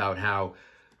Medium, about how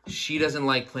she doesn't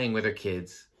like playing with her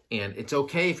kids. And it's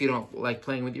okay if you don't like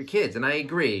playing with your kids. And I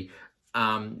agree.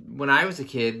 When I was a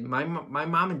kid, my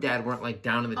mom and dad weren't like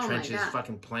down in the trenches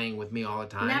fucking playing with me all the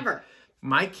time. Never.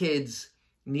 My kids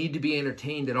need to be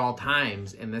entertained at all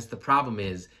times, and that's the problem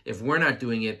is if we're not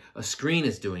doing it, a screen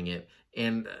is doing it.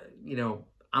 And,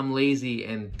 I'm lazy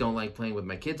and don't like playing with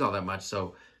my kids all that much,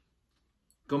 so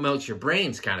go melt your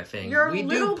brains kind of thing. You're a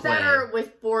little better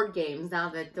with board games now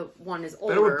that the one is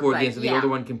older. Better with board games, and the older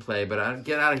one can play, but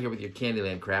get out of here with your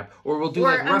Candyland crap. Or we'll do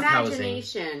like rough housing.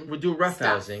 We'll do rough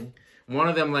housing. One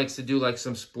of them likes to do like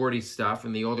some sporty stuff,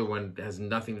 and the older one has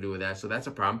nothing to do with that, so that's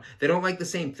a problem. They don't like the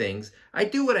same things. I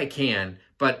do what I can,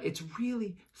 but it's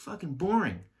really fucking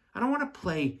boring. I don't want to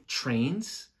play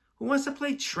trains. Who wants to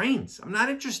play trains? I'm not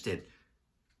interested.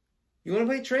 You want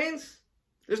to play trains?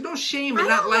 There's no shame in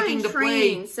not liking to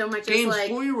play so much games as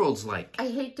like 4-year-olds like. I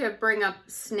hate to bring up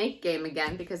Snake Game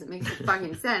again because it makes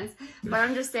fucking sense, but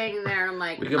I'm just standing there and I'm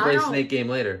like, we can play Snake Game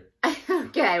later.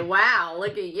 Okay, wow,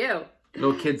 look at you.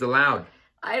 No kids allowed.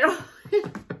 I don't...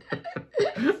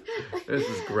 This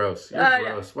is gross. You're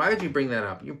gross. Why did you bring that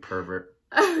up? You pervert.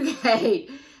 Okay.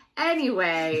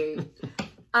 Anyway,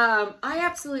 I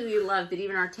absolutely love that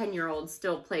even our 10-year-old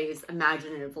still plays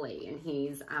imaginatively, and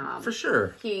he's... For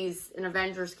sure. He's an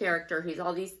Avengers character. He's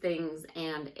all these things,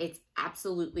 and it's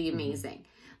absolutely amazing.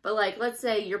 But like, let's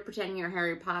say you're pretending you're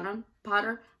Harry Potter.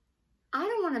 I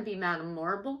don't want to be Madame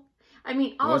Morrible. I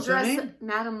mean, I'll dress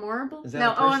Madame Morrible. Is that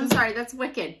no, oh, I'm sorry, that's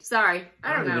Wicked. Sorry,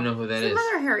 I don't even know who that is.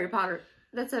 Another Harry Potter.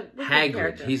 That's a Wicked Hagrid.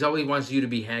 character. He's always wants you to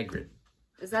be Hagrid.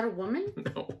 Is that a woman?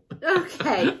 No.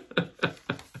 Okay.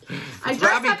 It's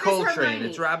Robbie Coltrane.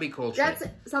 It's Robbie Coltrane. That's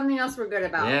something else we're good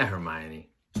about. Yeah, Hermione.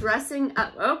 Dressing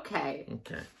up. Okay.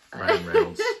 Okay. Ryan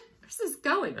Reynolds. Where's this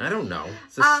going? I don't know.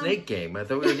 It's a snake game. I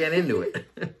thought we were getting into it.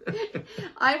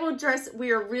 I will dress.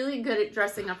 We are really good at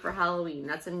dressing up for Halloween.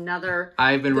 That's another.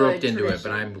 I've been roped into tradition. it,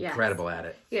 but I'm incredible at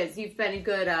it. Yes, you've been a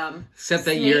good. Except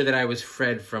that year that I was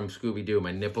Fred from Scooby Doo.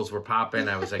 My nipples were popping.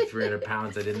 I was like 300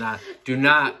 pounds. I did not. Do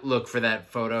not look for that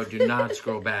photo. Do not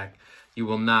scroll back. You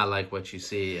will not like what you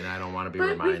see, and I don't want to be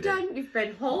reminded. You've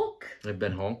been Hulk. I've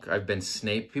been Hulk. I've been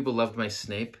Snape. People loved my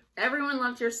Snape. Everyone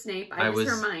loved your Snape. I was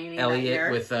Hermione.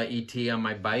 Elliot with E.T. on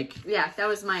my bike. Yeah, that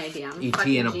was my idea.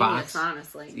 E.T. in a box.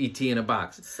 Honestly. E.T. in a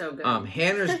box. It's so good.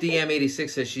 Hannah's DM86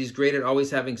 says she's great at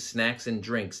always having snacks and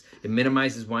drinks. It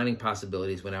minimizes whining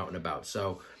possibilities when out and about.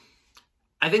 So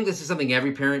I think this is something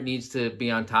every parent needs to be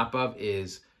on top of,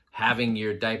 is having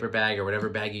your diaper bag or whatever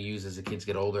bag you use as the kids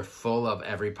get older full of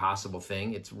every possible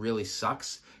thing. It really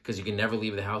sucks because you can never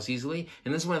leave the house easily.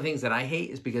 And this is one of the things that I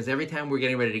hate, is because every time we're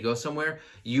getting ready to go somewhere,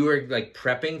 you are like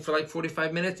prepping for like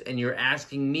 45 minutes and you're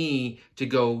asking me to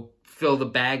go fill the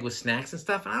bag with snacks and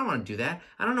stuff. And I don't want to do that.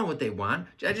 I don't know what they want.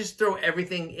 I just throw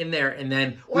everything in there, and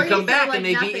then we come back and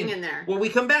they've eaten. In there. Well, we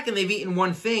come back and they've eaten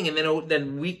one thing, and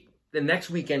then the next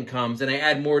weekend comes and I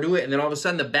add more to it, and then all of a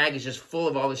sudden the bag is just full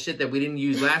of all the shit that we didn't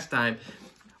use last time.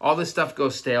 All this stuff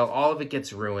goes stale. All of it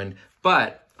gets ruined.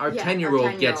 But our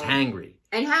 10-year-old gets hangry.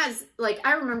 And has, like,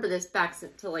 I remember this back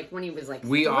to, like, when he was, like, 3.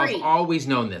 We have always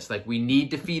known this. Like, we need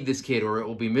to feed this kid or it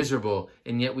will be miserable,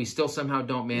 and yet we still somehow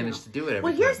don't manage to do it every time.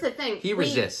 Well, here's the thing. He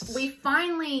resists. We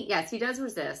finally, yes, he does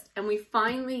resist. And we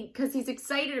finally, because he's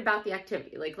excited about the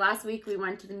activity. Like, last week we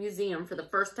went to the museum for the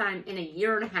first time in a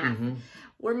year and a half. Mm-hmm.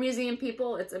 We're museum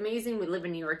people. It's amazing. We live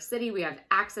in New York City. We have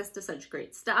access to such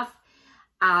great stuff.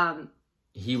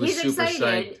 He was super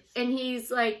excited. And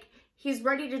he's like, he's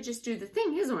ready to just do the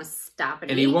thing. He doesn't want to stop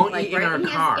and he won't eat in our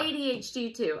car. He has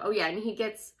ADHD too. Oh yeah, and he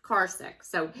gets car sick,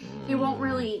 so he won't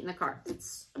really eat in the car.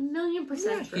 It's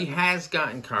 1,000,000% true. He has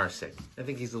gotten car sick. I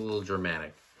think he's a little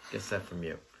dramatic. Guess that from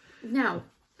you. No.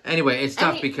 Anyway, it's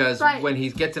tough because when he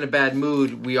gets in a bad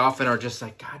mood, we often are just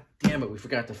like, God damn it, we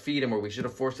forgot to feed him, or we should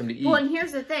have forced him to eat. Well, and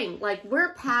here's the thing. Like,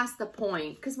 we're past the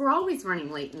point, because we're always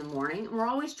running late in the morning, and we're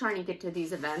always trying to get to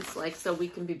these events, like, so we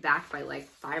can be back by, like,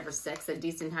 5 or 6, a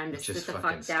decent time to sit the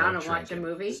fuck down and watch a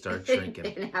movie. Start drinking.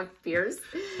 And have beers.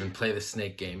 And play the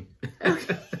snake game.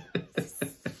 Okay.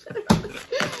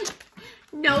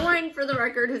 No one, for the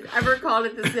record, has ever called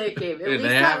it the snake game. At least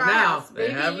at our house.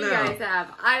 Maybe you guys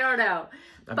have. I don't know.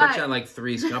 I bet you on like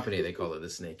Three's Company they call it the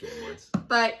snake game once.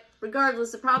 But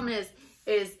regardless, the problem is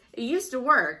it used to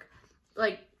work,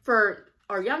 like for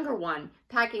our younger one,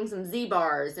 packing some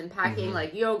Z-bars and packing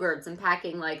like yogurts and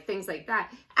packing like things like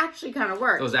that actually kind of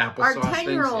worked. Those applesauce Our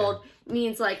 10-year-old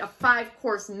needs like a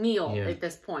 5-course meal at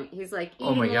this point. He's like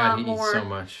eating a lot more. He eats so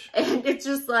much. And it's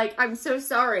just like, I'm so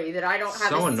sorry that I don't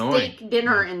have a steak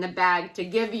dinner in the bag to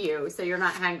give you so you're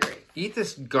not hungry. Eat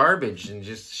this garbage and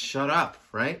just shut up,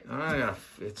 right?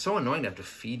 It's so annoying to have to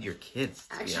feed your kids,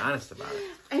 to be honest about it.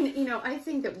 And, you know, I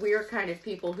think that we're kind of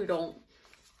people who don't,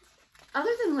 other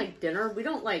than like dinner, we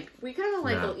kind of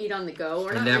will eat on the go.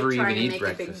 We're not like trying to make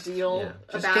a big deal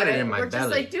about get it in my We're belly.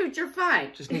 just like, dude, you're fine.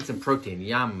 Just need some protein.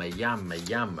 Yumma, yumma,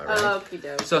 yumma, right? Okie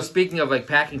dokie. So speaking of like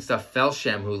packing stuff,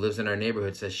 Felshem, who lives in our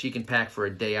neighborhood, says she can pack for a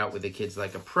day out with the kids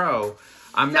like a pro.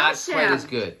 I'm not quite as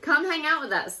good. Come hang out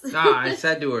with us. No, I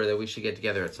said to her that we should get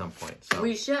together at some point. So.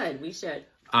 We should.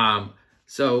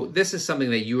 So this is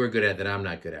something that you are good at that I'm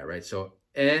not good at, right? So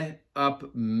up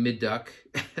Midduck,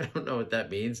 I don't know what that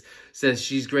means, says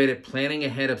she's great at planning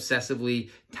ahead obsessively,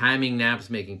 timing naps,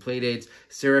 making play dates.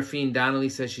 Seraphine Donnelly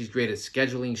says she's great at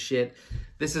scheduling shit.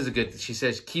 This is a good, she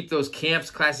says, keep those camps,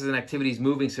 classes, and activities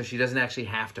moving so she doesn't actually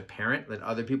have to parent, let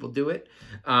other people do it.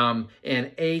 And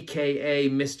AKA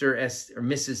Mr. S or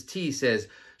Mrs. T says,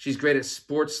 she's great at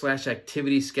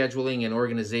sports/activity scheduling and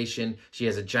organization. She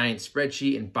has a giant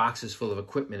spreadsheet and boxes full of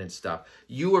equipment and stuff.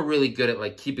 You are really good at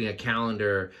like keeping a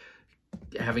calendar,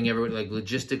 having everyone like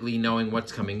logistically knowing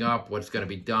what's coming up, what's going to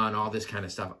be done, all this kind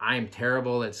of stuff. I am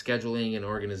terrible at scheduling and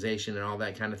organization and all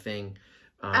that kind of thing.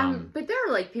 But there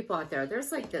are like people out there.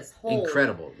 There's like this whole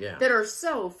incredible, that are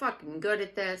so fucking good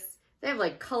at this. They have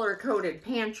like color-coded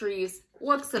pantries.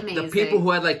 Looks amazing. The people who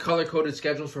had like color-coded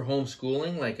schedules for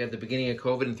homeschooling, like at the beginning of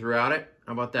COVID and throughout it,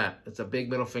 how about that? That's a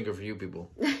big middle finger for you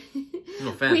people. No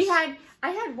offense. I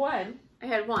had one I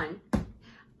had one.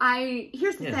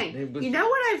 Here's the thing. Was... You know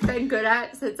what I've been good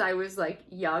at since I was like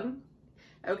young?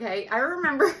 Okay, I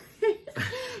remember.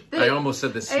 I almost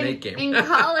said the snake game. In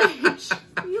college,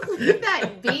 you leave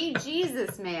that be,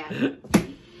 Jesus, man.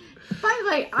 By the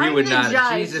way, I'm the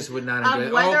judge. Jesus would not have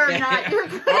of whether or not you're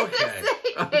good at the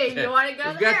snake game. You want to go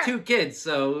there? We've got 2 kids,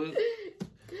 so.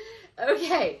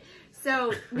 Okay,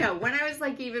 so no, when I was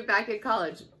like even back in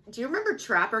college, do you remember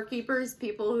Trapper Keepers?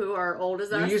 People who are old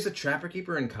as us. You used a Trapper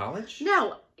Keeper in college?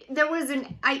 No, there was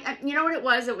you know what it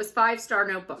was? It was 5-star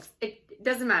notebooks. It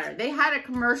doesn't matter. They had a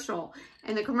commercial,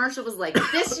 and the commercial was like,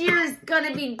 "This year is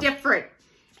gonna be different."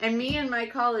 And me and my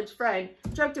college friend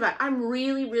joked about, I'm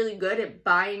really, really good at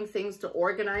buying things to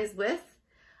organize with.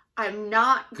 I'm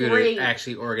not good great at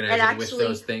actually organizing with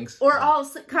those things. Or I'll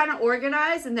kind of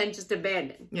organize and then just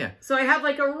abandon. Yeah. So I have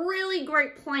like a really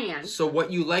great plan. So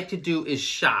what you like to do is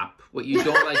shop. What you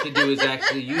don't like to do is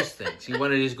actually use things. You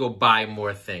want to just go buy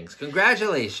more things.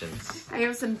 Congratulations. I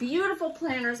have some beautiful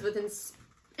planners with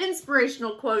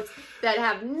inspirational quotes that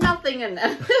have nothing in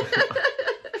them.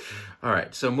 All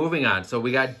right, so moving on. So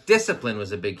we got discipline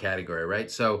was a big category, right?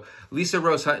 So Lisa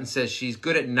Rose Hutton says she's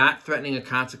good at not threatening a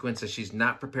consequence that she's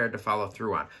not prepared to follow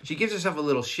through on. She gives herself a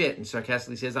little shit and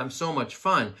sarcastically says, I'm so much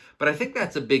fun. But I think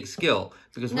that's a big skill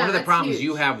because one of the problems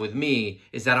you have with me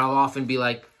is that I'll often be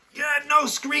like, yeah, no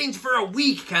screens for a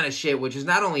week kind of shit, which is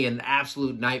not only an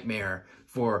absolute nightmare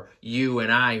for you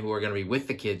and I who are going to be with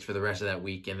the kids for the rest of that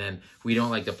week, and then we don't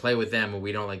like to play with them and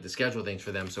we don't like to schedule things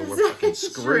for them, so we're fucking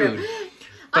screwed.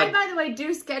 But, I, by the way,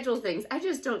 do schedule things. I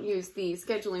just don't use the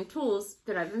scheduling tools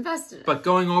that I've invested in. But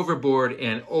going overboard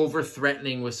and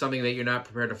over-threatening with something that you're not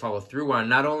prepared to follow through on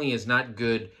not only is not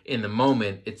good in the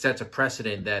moment, it sets a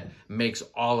precedent that makes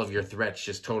all of your threats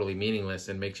just totally meaningless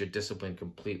and makes your discipline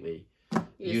completely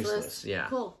useless. Yeah.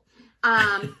 Cool.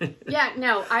 Yeah,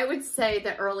 no, I would say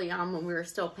that early on when we were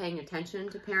still paying attention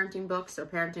to parenting books or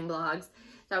parenting blogs,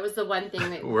 that was the one thing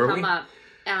that would come up.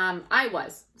 I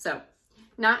was. So...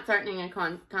 not threatening a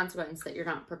consequence that you're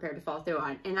not prepared to follow through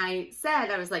on. And I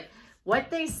was like, what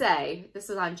they say,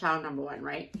 this is on child number 1,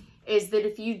 right? Is that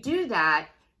if you do that,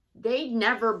 they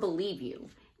never believe you.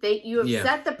 You have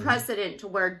set the precedent to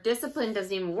where discipline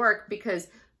doesn't even work because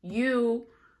you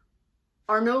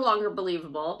are no longer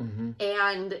believable.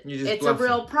 And it's a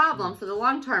real problem for the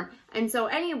long term. And so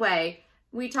anyway,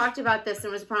 we talked about this and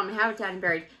it was a problem in Habitat and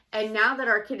Buried. And now that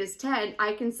our kid is 10,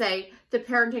 I can say the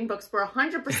parenting books were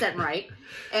 100% right.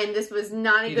 And this was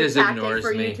not a good tactic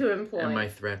for you to employ. And my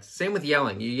threats. Same with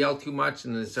yelling. You yell too much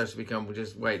and it starts to become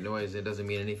just white noise. It doesn't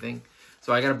mean anything.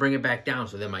 So I got to bring it back down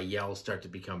so then my yells start to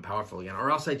become powerful again.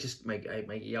 Or else I just make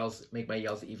my yells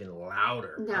even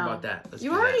louder. No. How about that?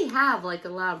 You already have like a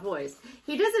loud voice.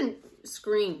 He doesn't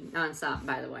scream nonstop,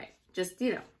 by the way. Just,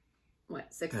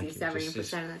 60, 70% of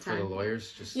the time. For the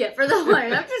lawyers? Yeah, for the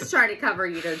lawyers. I'm just trying to cover,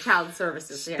 child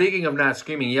services here. Speaking of not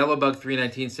screaming,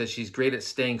 Yellowbug319 says she's great at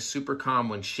staying super calm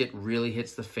when shit really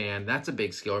hits the fan. That's a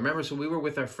big skill. Remember, so we were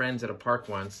with our friends at a park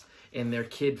once, and their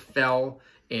kid fell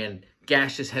and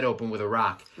gashed his head open with a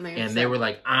rock. And they were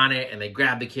like on it, and they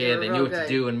grabbed the kid. They knew what to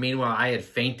do. And meanwhile, I had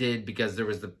fainted because there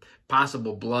was the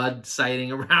possible blood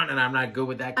sighting around, and I'm not good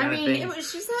with that kind of thing.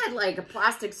 She had like a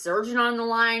plastic surgeon on the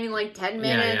line in like 10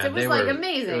 minutes. It was like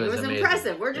amazing. It was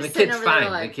impressive. We're just sitting over there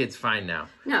like... The kid's fine now.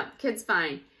 No, kid's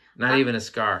fine. Not even a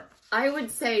scar. I would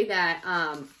say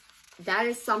that that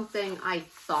is something I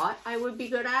thought I would be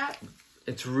good at.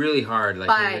 It's really hard. Like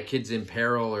when the kid's in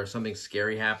peril or something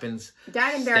scary happens.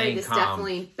 Dad and Buried is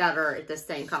definitely better at the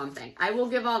staying calm thing. I will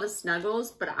give all the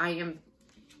snuggles, but I am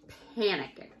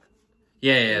panicking.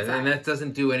 Yeah, and that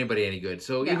doesn't do anybody any good.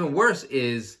 So even worse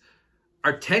is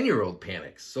our 10-year-old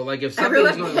panics. So like if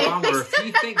something's going wrong or if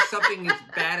he thinks something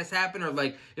bad has happened or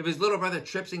like if his little brother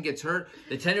trips and gets hurt,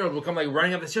 the 10-year-old will come like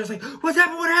running up the stairs like, what's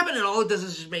happened? What happened? And all it does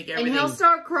is just make everything... And he'll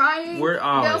start crying.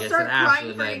 They'll start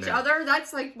crying for each nightmare. Other.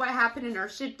 That's like what happened in our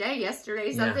shit day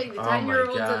yesterday. Something the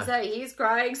 10-year-old's upset. He's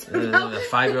crying. So and then the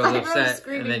 5-year-old's upset.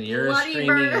 And then you're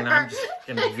screaming and I'm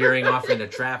just veering off into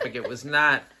traffic. It was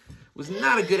not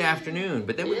a good afternoon,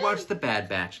 but then we watched The Bad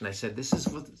Batch, and I said, this is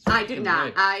what... I did not.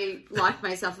 Like. I locked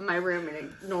myself in my room and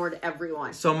ignored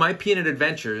everyone. So My Peanut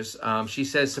Adventures, she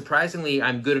says, surprisingly,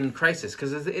 I'm good in crisis,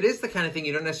 because it is the kind of thing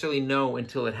you don't necessarily know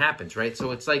until it happens, right?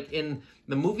 So it's like in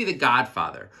the movie The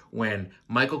Godfather, when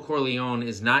Michael Corleone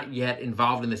is not yet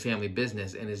involved in the family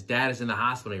business, and his dad is in the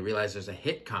hospital, and he realizes there's a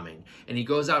hit coming, and he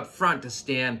goes out front to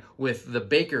stand with the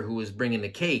baker who was bringing the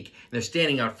cake, and they're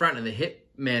standing out front, and the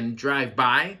hitmen drive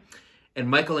by. And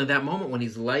Michael, in that moment, when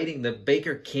he's lighting, the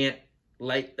baker can't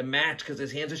light the match because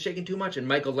his hands are shaking too much. And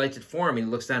Michael lights it for him. And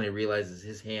he looks down and he realizes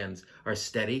his hands are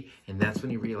steady. And that's when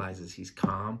he realizes he's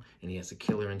calm and he has a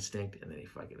killer instinct. And then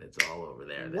it's all over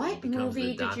there. What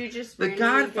movie did you just The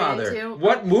Godfather.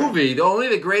 What movie? Only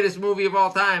the greatest movie of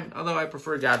all time. Although I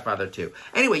prefer Godfather too.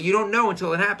 Anyway, you don't know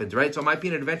until it happens, right? So My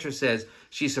Peanut Adventure says,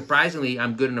 she's surprisingly,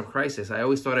 I'm good in a crisis. I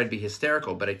always thought I'd be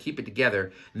hysterical, but I keep it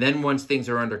together. And then once things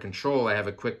are under control, I have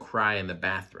a quick cry in the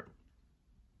bathroom.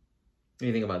 What do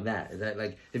you think about that? Is that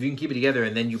like, if you can keep it together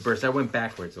and then you burst? I went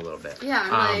backwards a little bit. Yeah,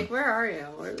 I'm like, where are you?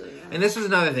 And this was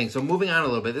another thing. So moving on a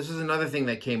little bit, this was another thing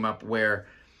that came up where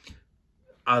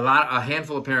a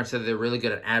handful of parents said they're really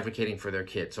good at advocating for their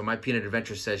kids. So My Peanut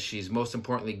Adventure says she's most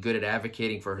importantly good at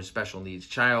advocating for her special needs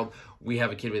child. We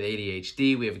have a kid with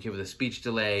ADHD. We have a kid with a speech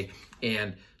delay.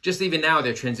 And just even now,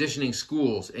 they're transitioning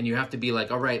schools. And you have to be like,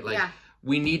 all right, like,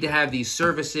 we need to have these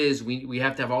services. We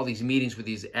have to have all these meetings with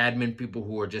these admin people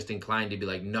who are just inclined to be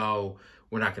like, no,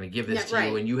 we're not going to give this to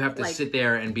you. And you have to sit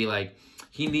there and be like,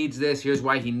 he needs this. Here's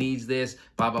why he needs this,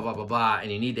 blah, blah, blah, blah, blah.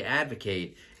 And you need to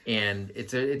advocate. And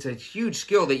it's a huge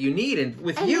skill that you need. And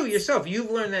with you yourself,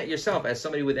 you've learned that yourself as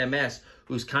somebody with MS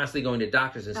who's constantly going to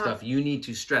doctors and stuff. You need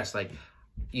to stress, like,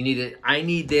 you need it. I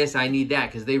need this. I need that,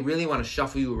 because they really want to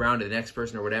shuffle you around to the next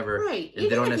person or whatever. Right. And they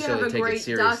don't necessarily take it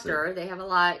seriously. Doctor, they have a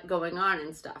lot going on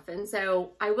and stuff. And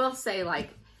so I will say, like,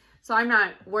 so I'm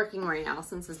not working right now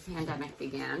since this pandemic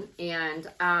began. And,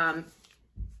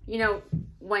 you know,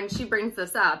 when she brings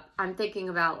this up, I'm thinking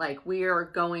about, like, we are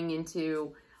going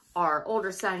into our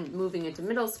older son moving into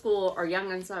middle school, our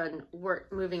younger son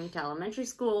moving into elementary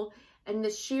school. And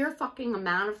the sheer fucking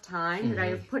amount of time that I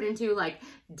have put into, like,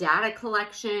 data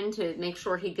collection to make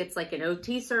sure he gets, like, an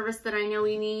OT service that I know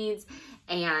he needs,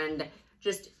 and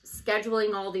just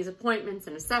scheduling all these appointments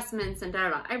and assessments and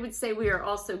da-da. I would say we are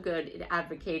also good at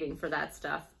advocating for that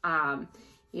stuff.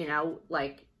 You know,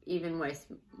 like, even with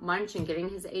Munch and getting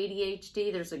his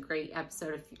ADHD, there's a great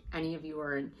episode if any of you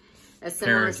are in a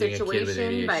similar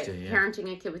situation, but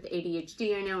parenting a kid with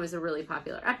ADHD, I know, is a really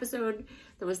popular episode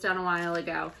that was done a while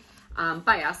ago.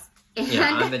 By us.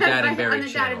 On the Dad and Barry on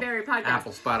the Dad and Barry podcast.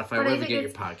 Apple, Spotify, wherever you get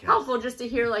your podcast. Helpful just to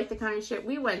hear, like, the kind of shit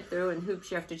we went through and hoops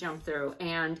you have to jump through.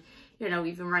 And, you know,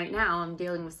 even right now, I'm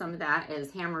dealing with some of that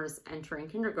as Hammer's entering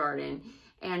kindergarten.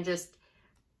 And just,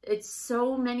 it's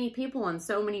so many people and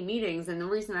so many meetings. And the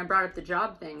reason I brought up the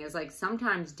job thing is, like,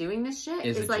 sometimes doing this shit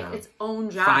is like its own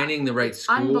job. Finding the right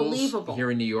schools. Unbelievable. Here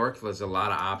in New York, there's a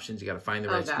lot of options. You got to find the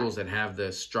right schools that have the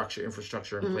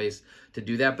infrastructure in place to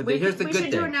do that. But here's the good thing.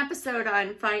 We should do an episode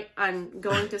on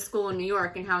going to school in New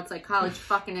York and how it's like college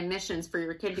fucking admissions for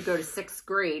your kid to go to 6th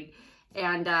grade.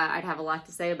 And I'd have a lot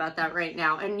to say about that right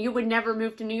now. And you would never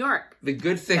move to New York. The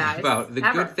good thing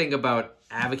about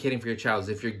advocating for your child is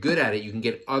if you're good at it, you can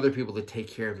get other people to take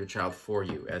care of your child for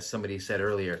you. As somebody said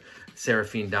earlier,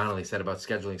 Seraphine Donnelly said about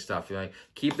scheduling stuff. You're like,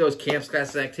 keep those camps,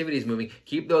 classes, activities moving.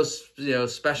 Keep those, you know,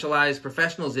 specialized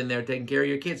professionals in there taking care of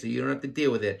your kids so you don't have to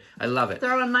deal with it. I love it.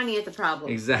 Throwing money at the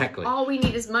problem. Exactly. All we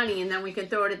need is money, and then we can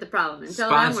throw it at the problem. Until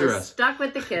then, we're stuck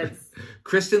with the kids.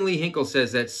 Kristen Lee Hinkle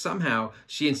says that somehow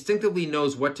she instinctively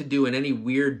knows what to do in any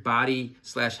weird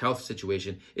body/health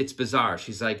situation. It's bizarre.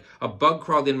 She's like, a bug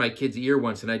crawled in my kid's ear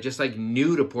once, and I just like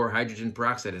knew to pour hydrogen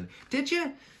peroxide in. Did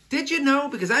you? Did you know?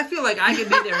 Because I feel like I could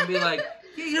be there and be like,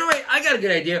 you know what? I got a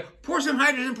good idea. Pour some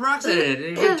hydrogen peroxide in it.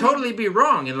 It could totally be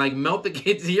wrong and like melt the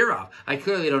kid's ear off. I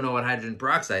clearly don't know what hydrogen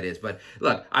peroxide is. But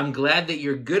look, I'm glad that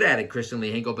you're good at it, Kristen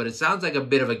Lee Hinkle, but it sounds like a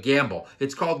bit of a gamble.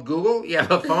 It's called Google. You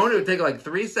have a phone. It would take like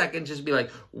 3 seconds just to be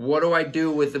like, what do I do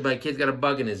with my kid's got a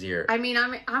bug in his ear? I mean,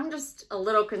 I'm just a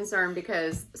little concerned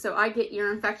because, so I get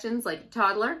ear infections like a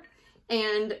toddler.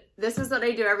 And this is what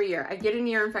I do every year. I get an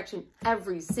ear infection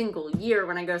every single year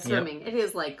when I go swimming. Yep. It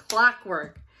is like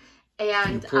clockwork.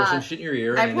 And you pour some shit in your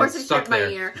ear. I pour some shit in my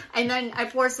ear. And then I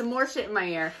pour some more shit in my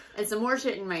ear. And some more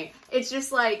shit in my ear. It's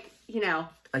just like, you know.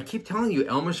 I keep telling you,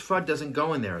 Elmer's Fudd doesn't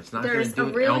go in there. It's not going to do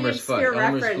really Elmer's Fudd.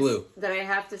 Elmer's glue. That I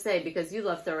have to say because you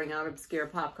love throwing out obscure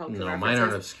pop culture references. Mine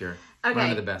aren't obscure. Okay.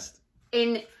 Mine are the best.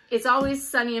 In It's Always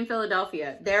Sunny in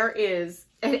Philadelphia, there is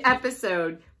an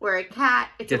episode where a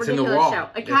cat, it's a ridiculous show.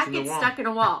 A cat gets stuck in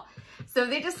a wall. So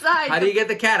they decide. How do you get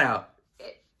the cat out?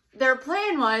 Their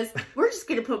plan was, we're just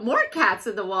going to put more cats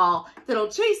in the wall that'll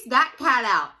chase that cat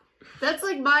out. That's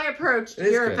like my approach to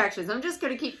ear infections. I'm just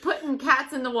going to keep putting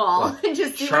cats in the wall and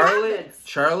just see what happens.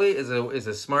 Charlie is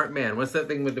a smart man. What's that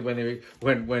thing with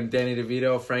when Danny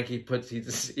DeVito, Frankie puts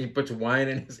wine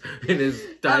in his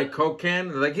Diet Coke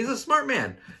can? Like, he's a smart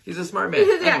man. He's a smart man.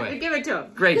 Anyway, give it to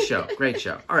him. Great show. Great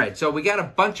show. All right, so we got a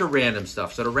bunch of random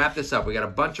stuff. So to wrap this up, we got a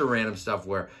bunch of random stuff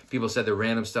where people said the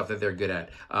random stuff that they're good at.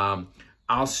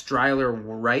 Al Stryler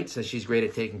Wright says she's great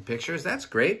at taking pictures. That's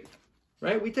great,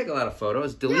 right? We take a lot of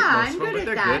photos. Delete most I'm of them, good but at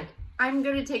they're that. good. I'm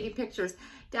good at taking pictures.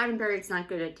 Dad and Barry's not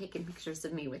good at taking pictures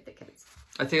of me with the kids.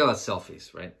 I take a lot of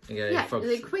selfies, right? Yeah,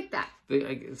 they quit that.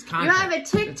 It's content. You have a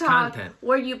TikTok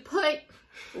where you put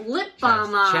lip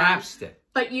balm on. Chapstick.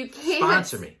 But you can't.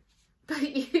 Sponsor me.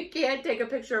 But you can't take a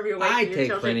picture of your wife I and your take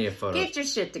children. plenty of photos. Get your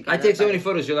shit together. I take so many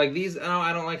photos. You're like, these, oh,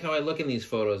 I don't like how I look in these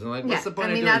photos. And I'm like, what's the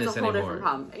point of doing this anymore? That's a whole different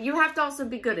problem. You have to also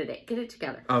be good at it. Get it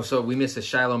together. Oh, so we missed a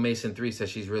Shiloh Mason 3 says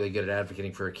she's really good at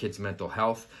advocating for her kids' mental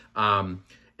health.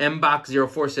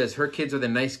 Mbox04 says her kids are the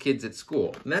nice kids at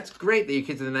school. And that's great that your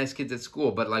kids are the nice kids at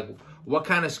school, but like, what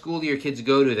kind of school do your kids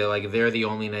go to? They're the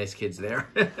only nice kids there.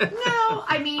 No,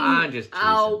 I mean, I'm just teasing.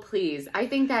 Oh, please. I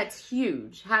think that's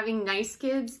huge. Having nice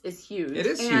kids is huge. It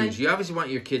is huge. You obviously want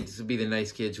your kids to be the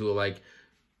nice kids who will, like,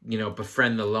 you know,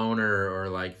 befriend the loner, or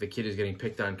like the kid who's getting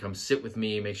picked on, come sit with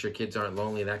me, make sure kids aren't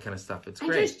lonely, that kind of stuff. It's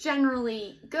great. And just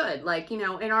generally good. Like, you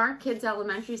know, in our kids'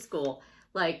 elementary school,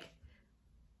 like,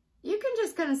 you can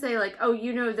just kind of say, like, oh,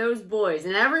 you know those boys.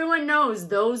 And everyone knows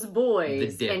those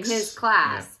boys in his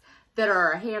class that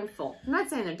are a handful. I'm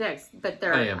not saying they're dicks, but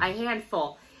they're a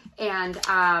handful. And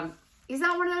he's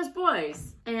not one of those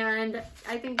boys. And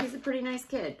I think he's a pretty nice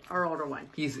kid, our older one.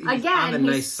 He's on the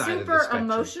nice side of the super spectrum.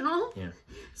 Emotional. Yeah.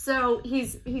 So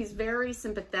he's very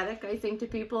sympathetic, I think, to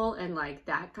people. And, like,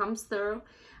 that comes through.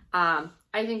 I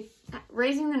think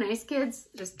raising the nice kids,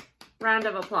 just... round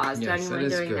of applause to anyone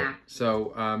doing that.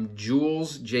 So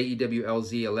Jules,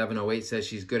 JEWLZ 1108 says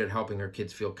she's good at helping her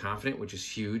kids feel confident, which is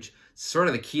huge. It's sort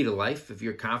of the key to life. If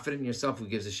you're confident in yourself, who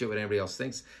gives a shit what anybody else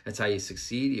thinks? That's how you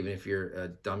succeed, even if you're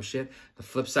dumb shit. The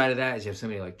flip side of that is you have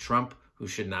somebody like Trump who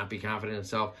should not be confident in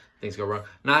himself. Things go wrong.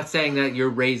 Not saying that you're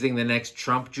raising the next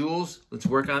Trump, Jules. Let's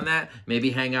work on that.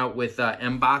 Maybe hang out with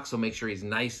Mbox, so make sure he's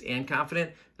nice and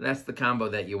confident. That's the combo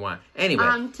that you want. Anyway.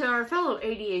 To our fellow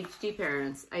ADHD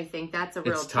parents, I think that's a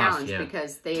real challenge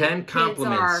because they 10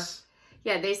 compliments.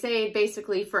 They say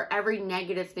basically for every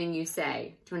negative thing you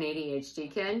say to an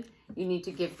ADHD kid, you need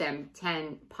to give them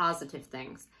 10 positive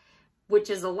things, which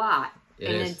is a lot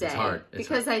in a day. It's hard.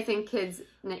 Because I think kids,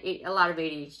 a lot of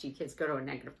ADHD kids go to a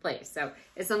negative place. So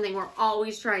it's something we're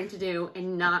always trying to do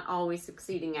and not always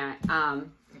succeeding at.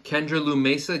 Kendra Lou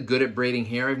Mesa, good at braiding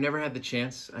hair. I've never had the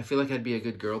chance. I feel like I'd be a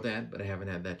good girl dad, but I haven't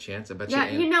had that chance. I bet you. Yeah,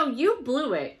 you know, you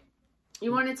blew it.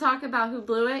 You want to talk about who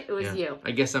blew it? It was you.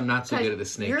 I guess I'm not so good at the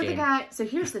snake game. You're the guy. So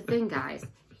here's the thing, guys.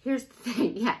 Here's the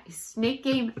thing. Yeah, snake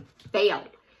game failed.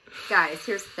 Guys,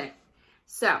 here's the thing.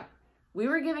 So we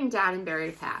were giving Dad and Barry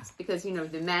a pass because, you know,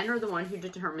 the men are the one who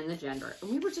determine the gender.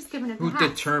 And we were just giving a pass. Who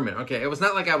determined? Okay, it was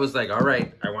not like I was like, all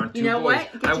right, I want two boys.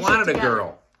 What? I wanted a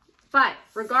girl. But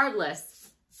regardless,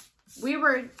 we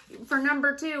were, for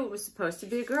number 2, it was supposed to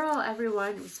be a girl,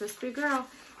 everyone. It was supposed to be a girl.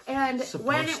 And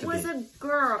when it was a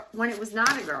girl, when it was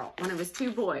not a girl, when it was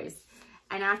 2 boys,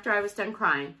 and after I was done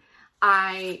crying,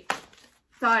 I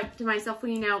thought to myself,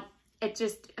 well, you know, it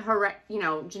just, you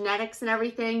know, genetics and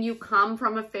everything. You come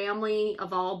from a family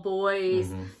of all boys.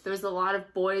 Mm-hmm. There's a lot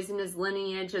of boys in his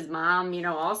lineage. His mom, you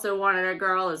know, also wanted a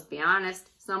girl, let's be honest,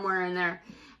 somewhere in there.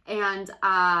 And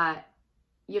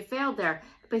you failed there.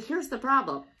 But here's the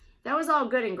problem. That was all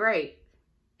good and great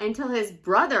until his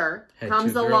brother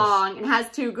comes along and has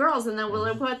 2 girls. And then,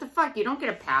 well, what the fuck? You don't get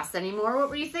a pass anymore. What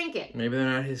were you thinking? Maybe they're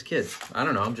not his kids. I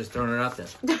don't know. I'm just throwing it out there.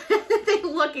 They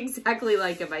look exactly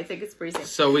like him. I think it's pretty safe.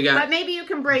 So we got, but maybe you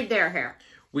can braid their hair.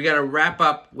 We got to wrap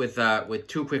up with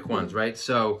 2 quick ones, right?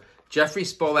 So Jeffrey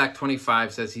Spolak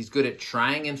 25 says he's good at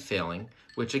trying and failing,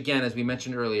 which again, as we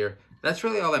mentioned earlier, that's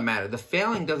really all that matters. The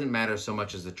failing doesn't matter so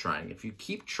much as the trying. If you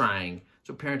keep trying, that's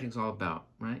what parenting's all about,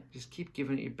 right? Just keep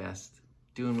giving it your best,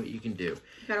 doing what you can do.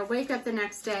 You gotta wake up the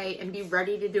next day and be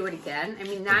ready to do it again. I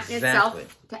mean, that in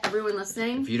itself, to everyone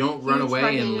listening, if you don't run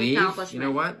away and leave, you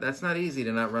know what? That's not easy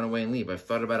to not run away and leave. I've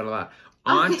thought about it a lot.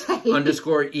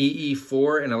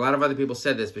 Aunt_EE4, and a lot of other people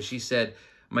said this, but she said,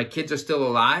 my kids are still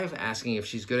alive, asking if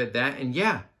she's good at that. And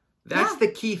that's the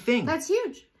key thing. That's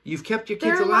huge. You've kept your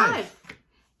kids alive.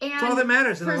 And that's all that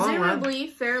matters in the long run. Presumably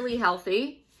fairly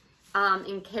healthy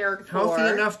and cared for.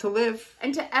 Healthy enough to live.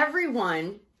 And to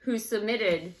everyone who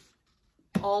submitted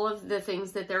all of the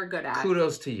things that they're good at.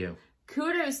 Kudos to you.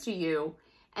 Kudos to you.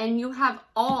 And you have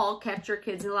all kept your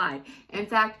kids alive. In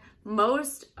fact,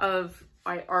 most of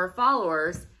our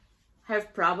followers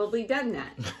have probably done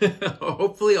that.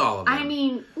 Hopefully all of them. I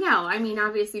mean,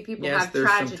 obviously people have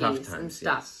tragedies and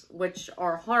stuff, which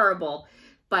are horrible,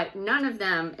 but none of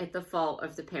them at the fault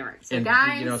of the parents. So and,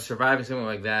 guys, you know, surviving something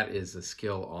like that is a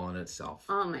skill all in itself.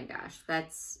 Oh my gosh,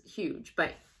 that's huge.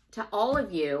 But to all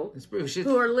of you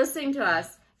who are listening to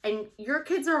us, and your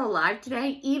kids are alive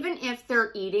today, even if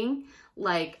they're eating,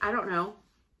 like, I don't know,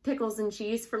 pickles and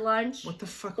cheese for lunch. What the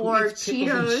fuck? Or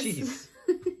Cheetos. And cheese?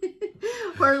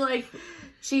 Or like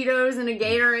Cheetos and a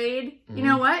Gatorade. You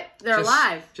know what? They're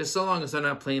alive. Just so long as they're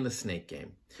not playing the snake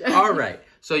game. All right.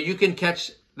 So you can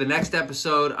catch the next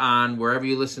episode on wherever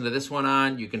you listen to this one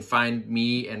on. You can find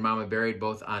me and Mama Buried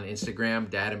both on Instagram,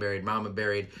 Dad and Buried, Mama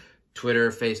Buried,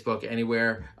 Twitter, Facebook,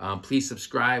 anywhere. Please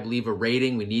subscribe, leave a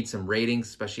rating. We need some ratings,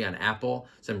 especially on Apple.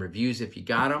 Some reviews if you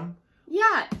got them.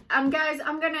 Yeah, guys,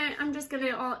 I'm just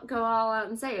gonna go all out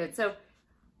and say it. So,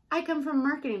 I come from a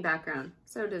marketing background.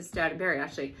 So does Dad and Barry,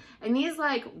 actually. And these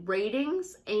like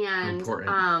ratings and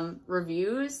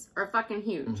reviews are fucking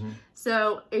huge.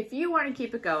 So if you want to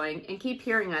keep it going and keep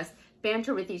hearing us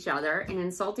banter with each other and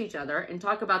insult each other and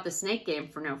talk about the snake game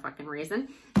for no fucking reason,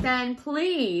 then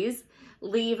please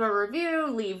leave a review,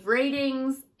 leave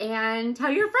ratings, and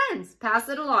tell your friends. Pass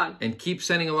it along. And keep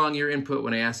sending along your input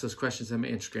when I ask those questions on my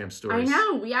Instagram stories. I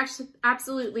know. We actually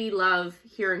absolutely love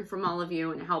hearing from all of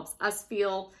you, and it helps us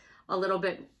feel a little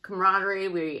bit camaraderie.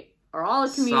 We are all a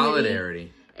community.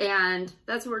 Solidarity. And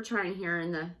that's what we're trying here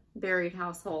in the Buried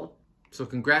household. So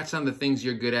congrats on the things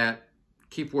you're good at.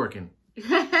 Keep working.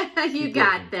 You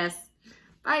got this.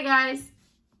 Bye, guys.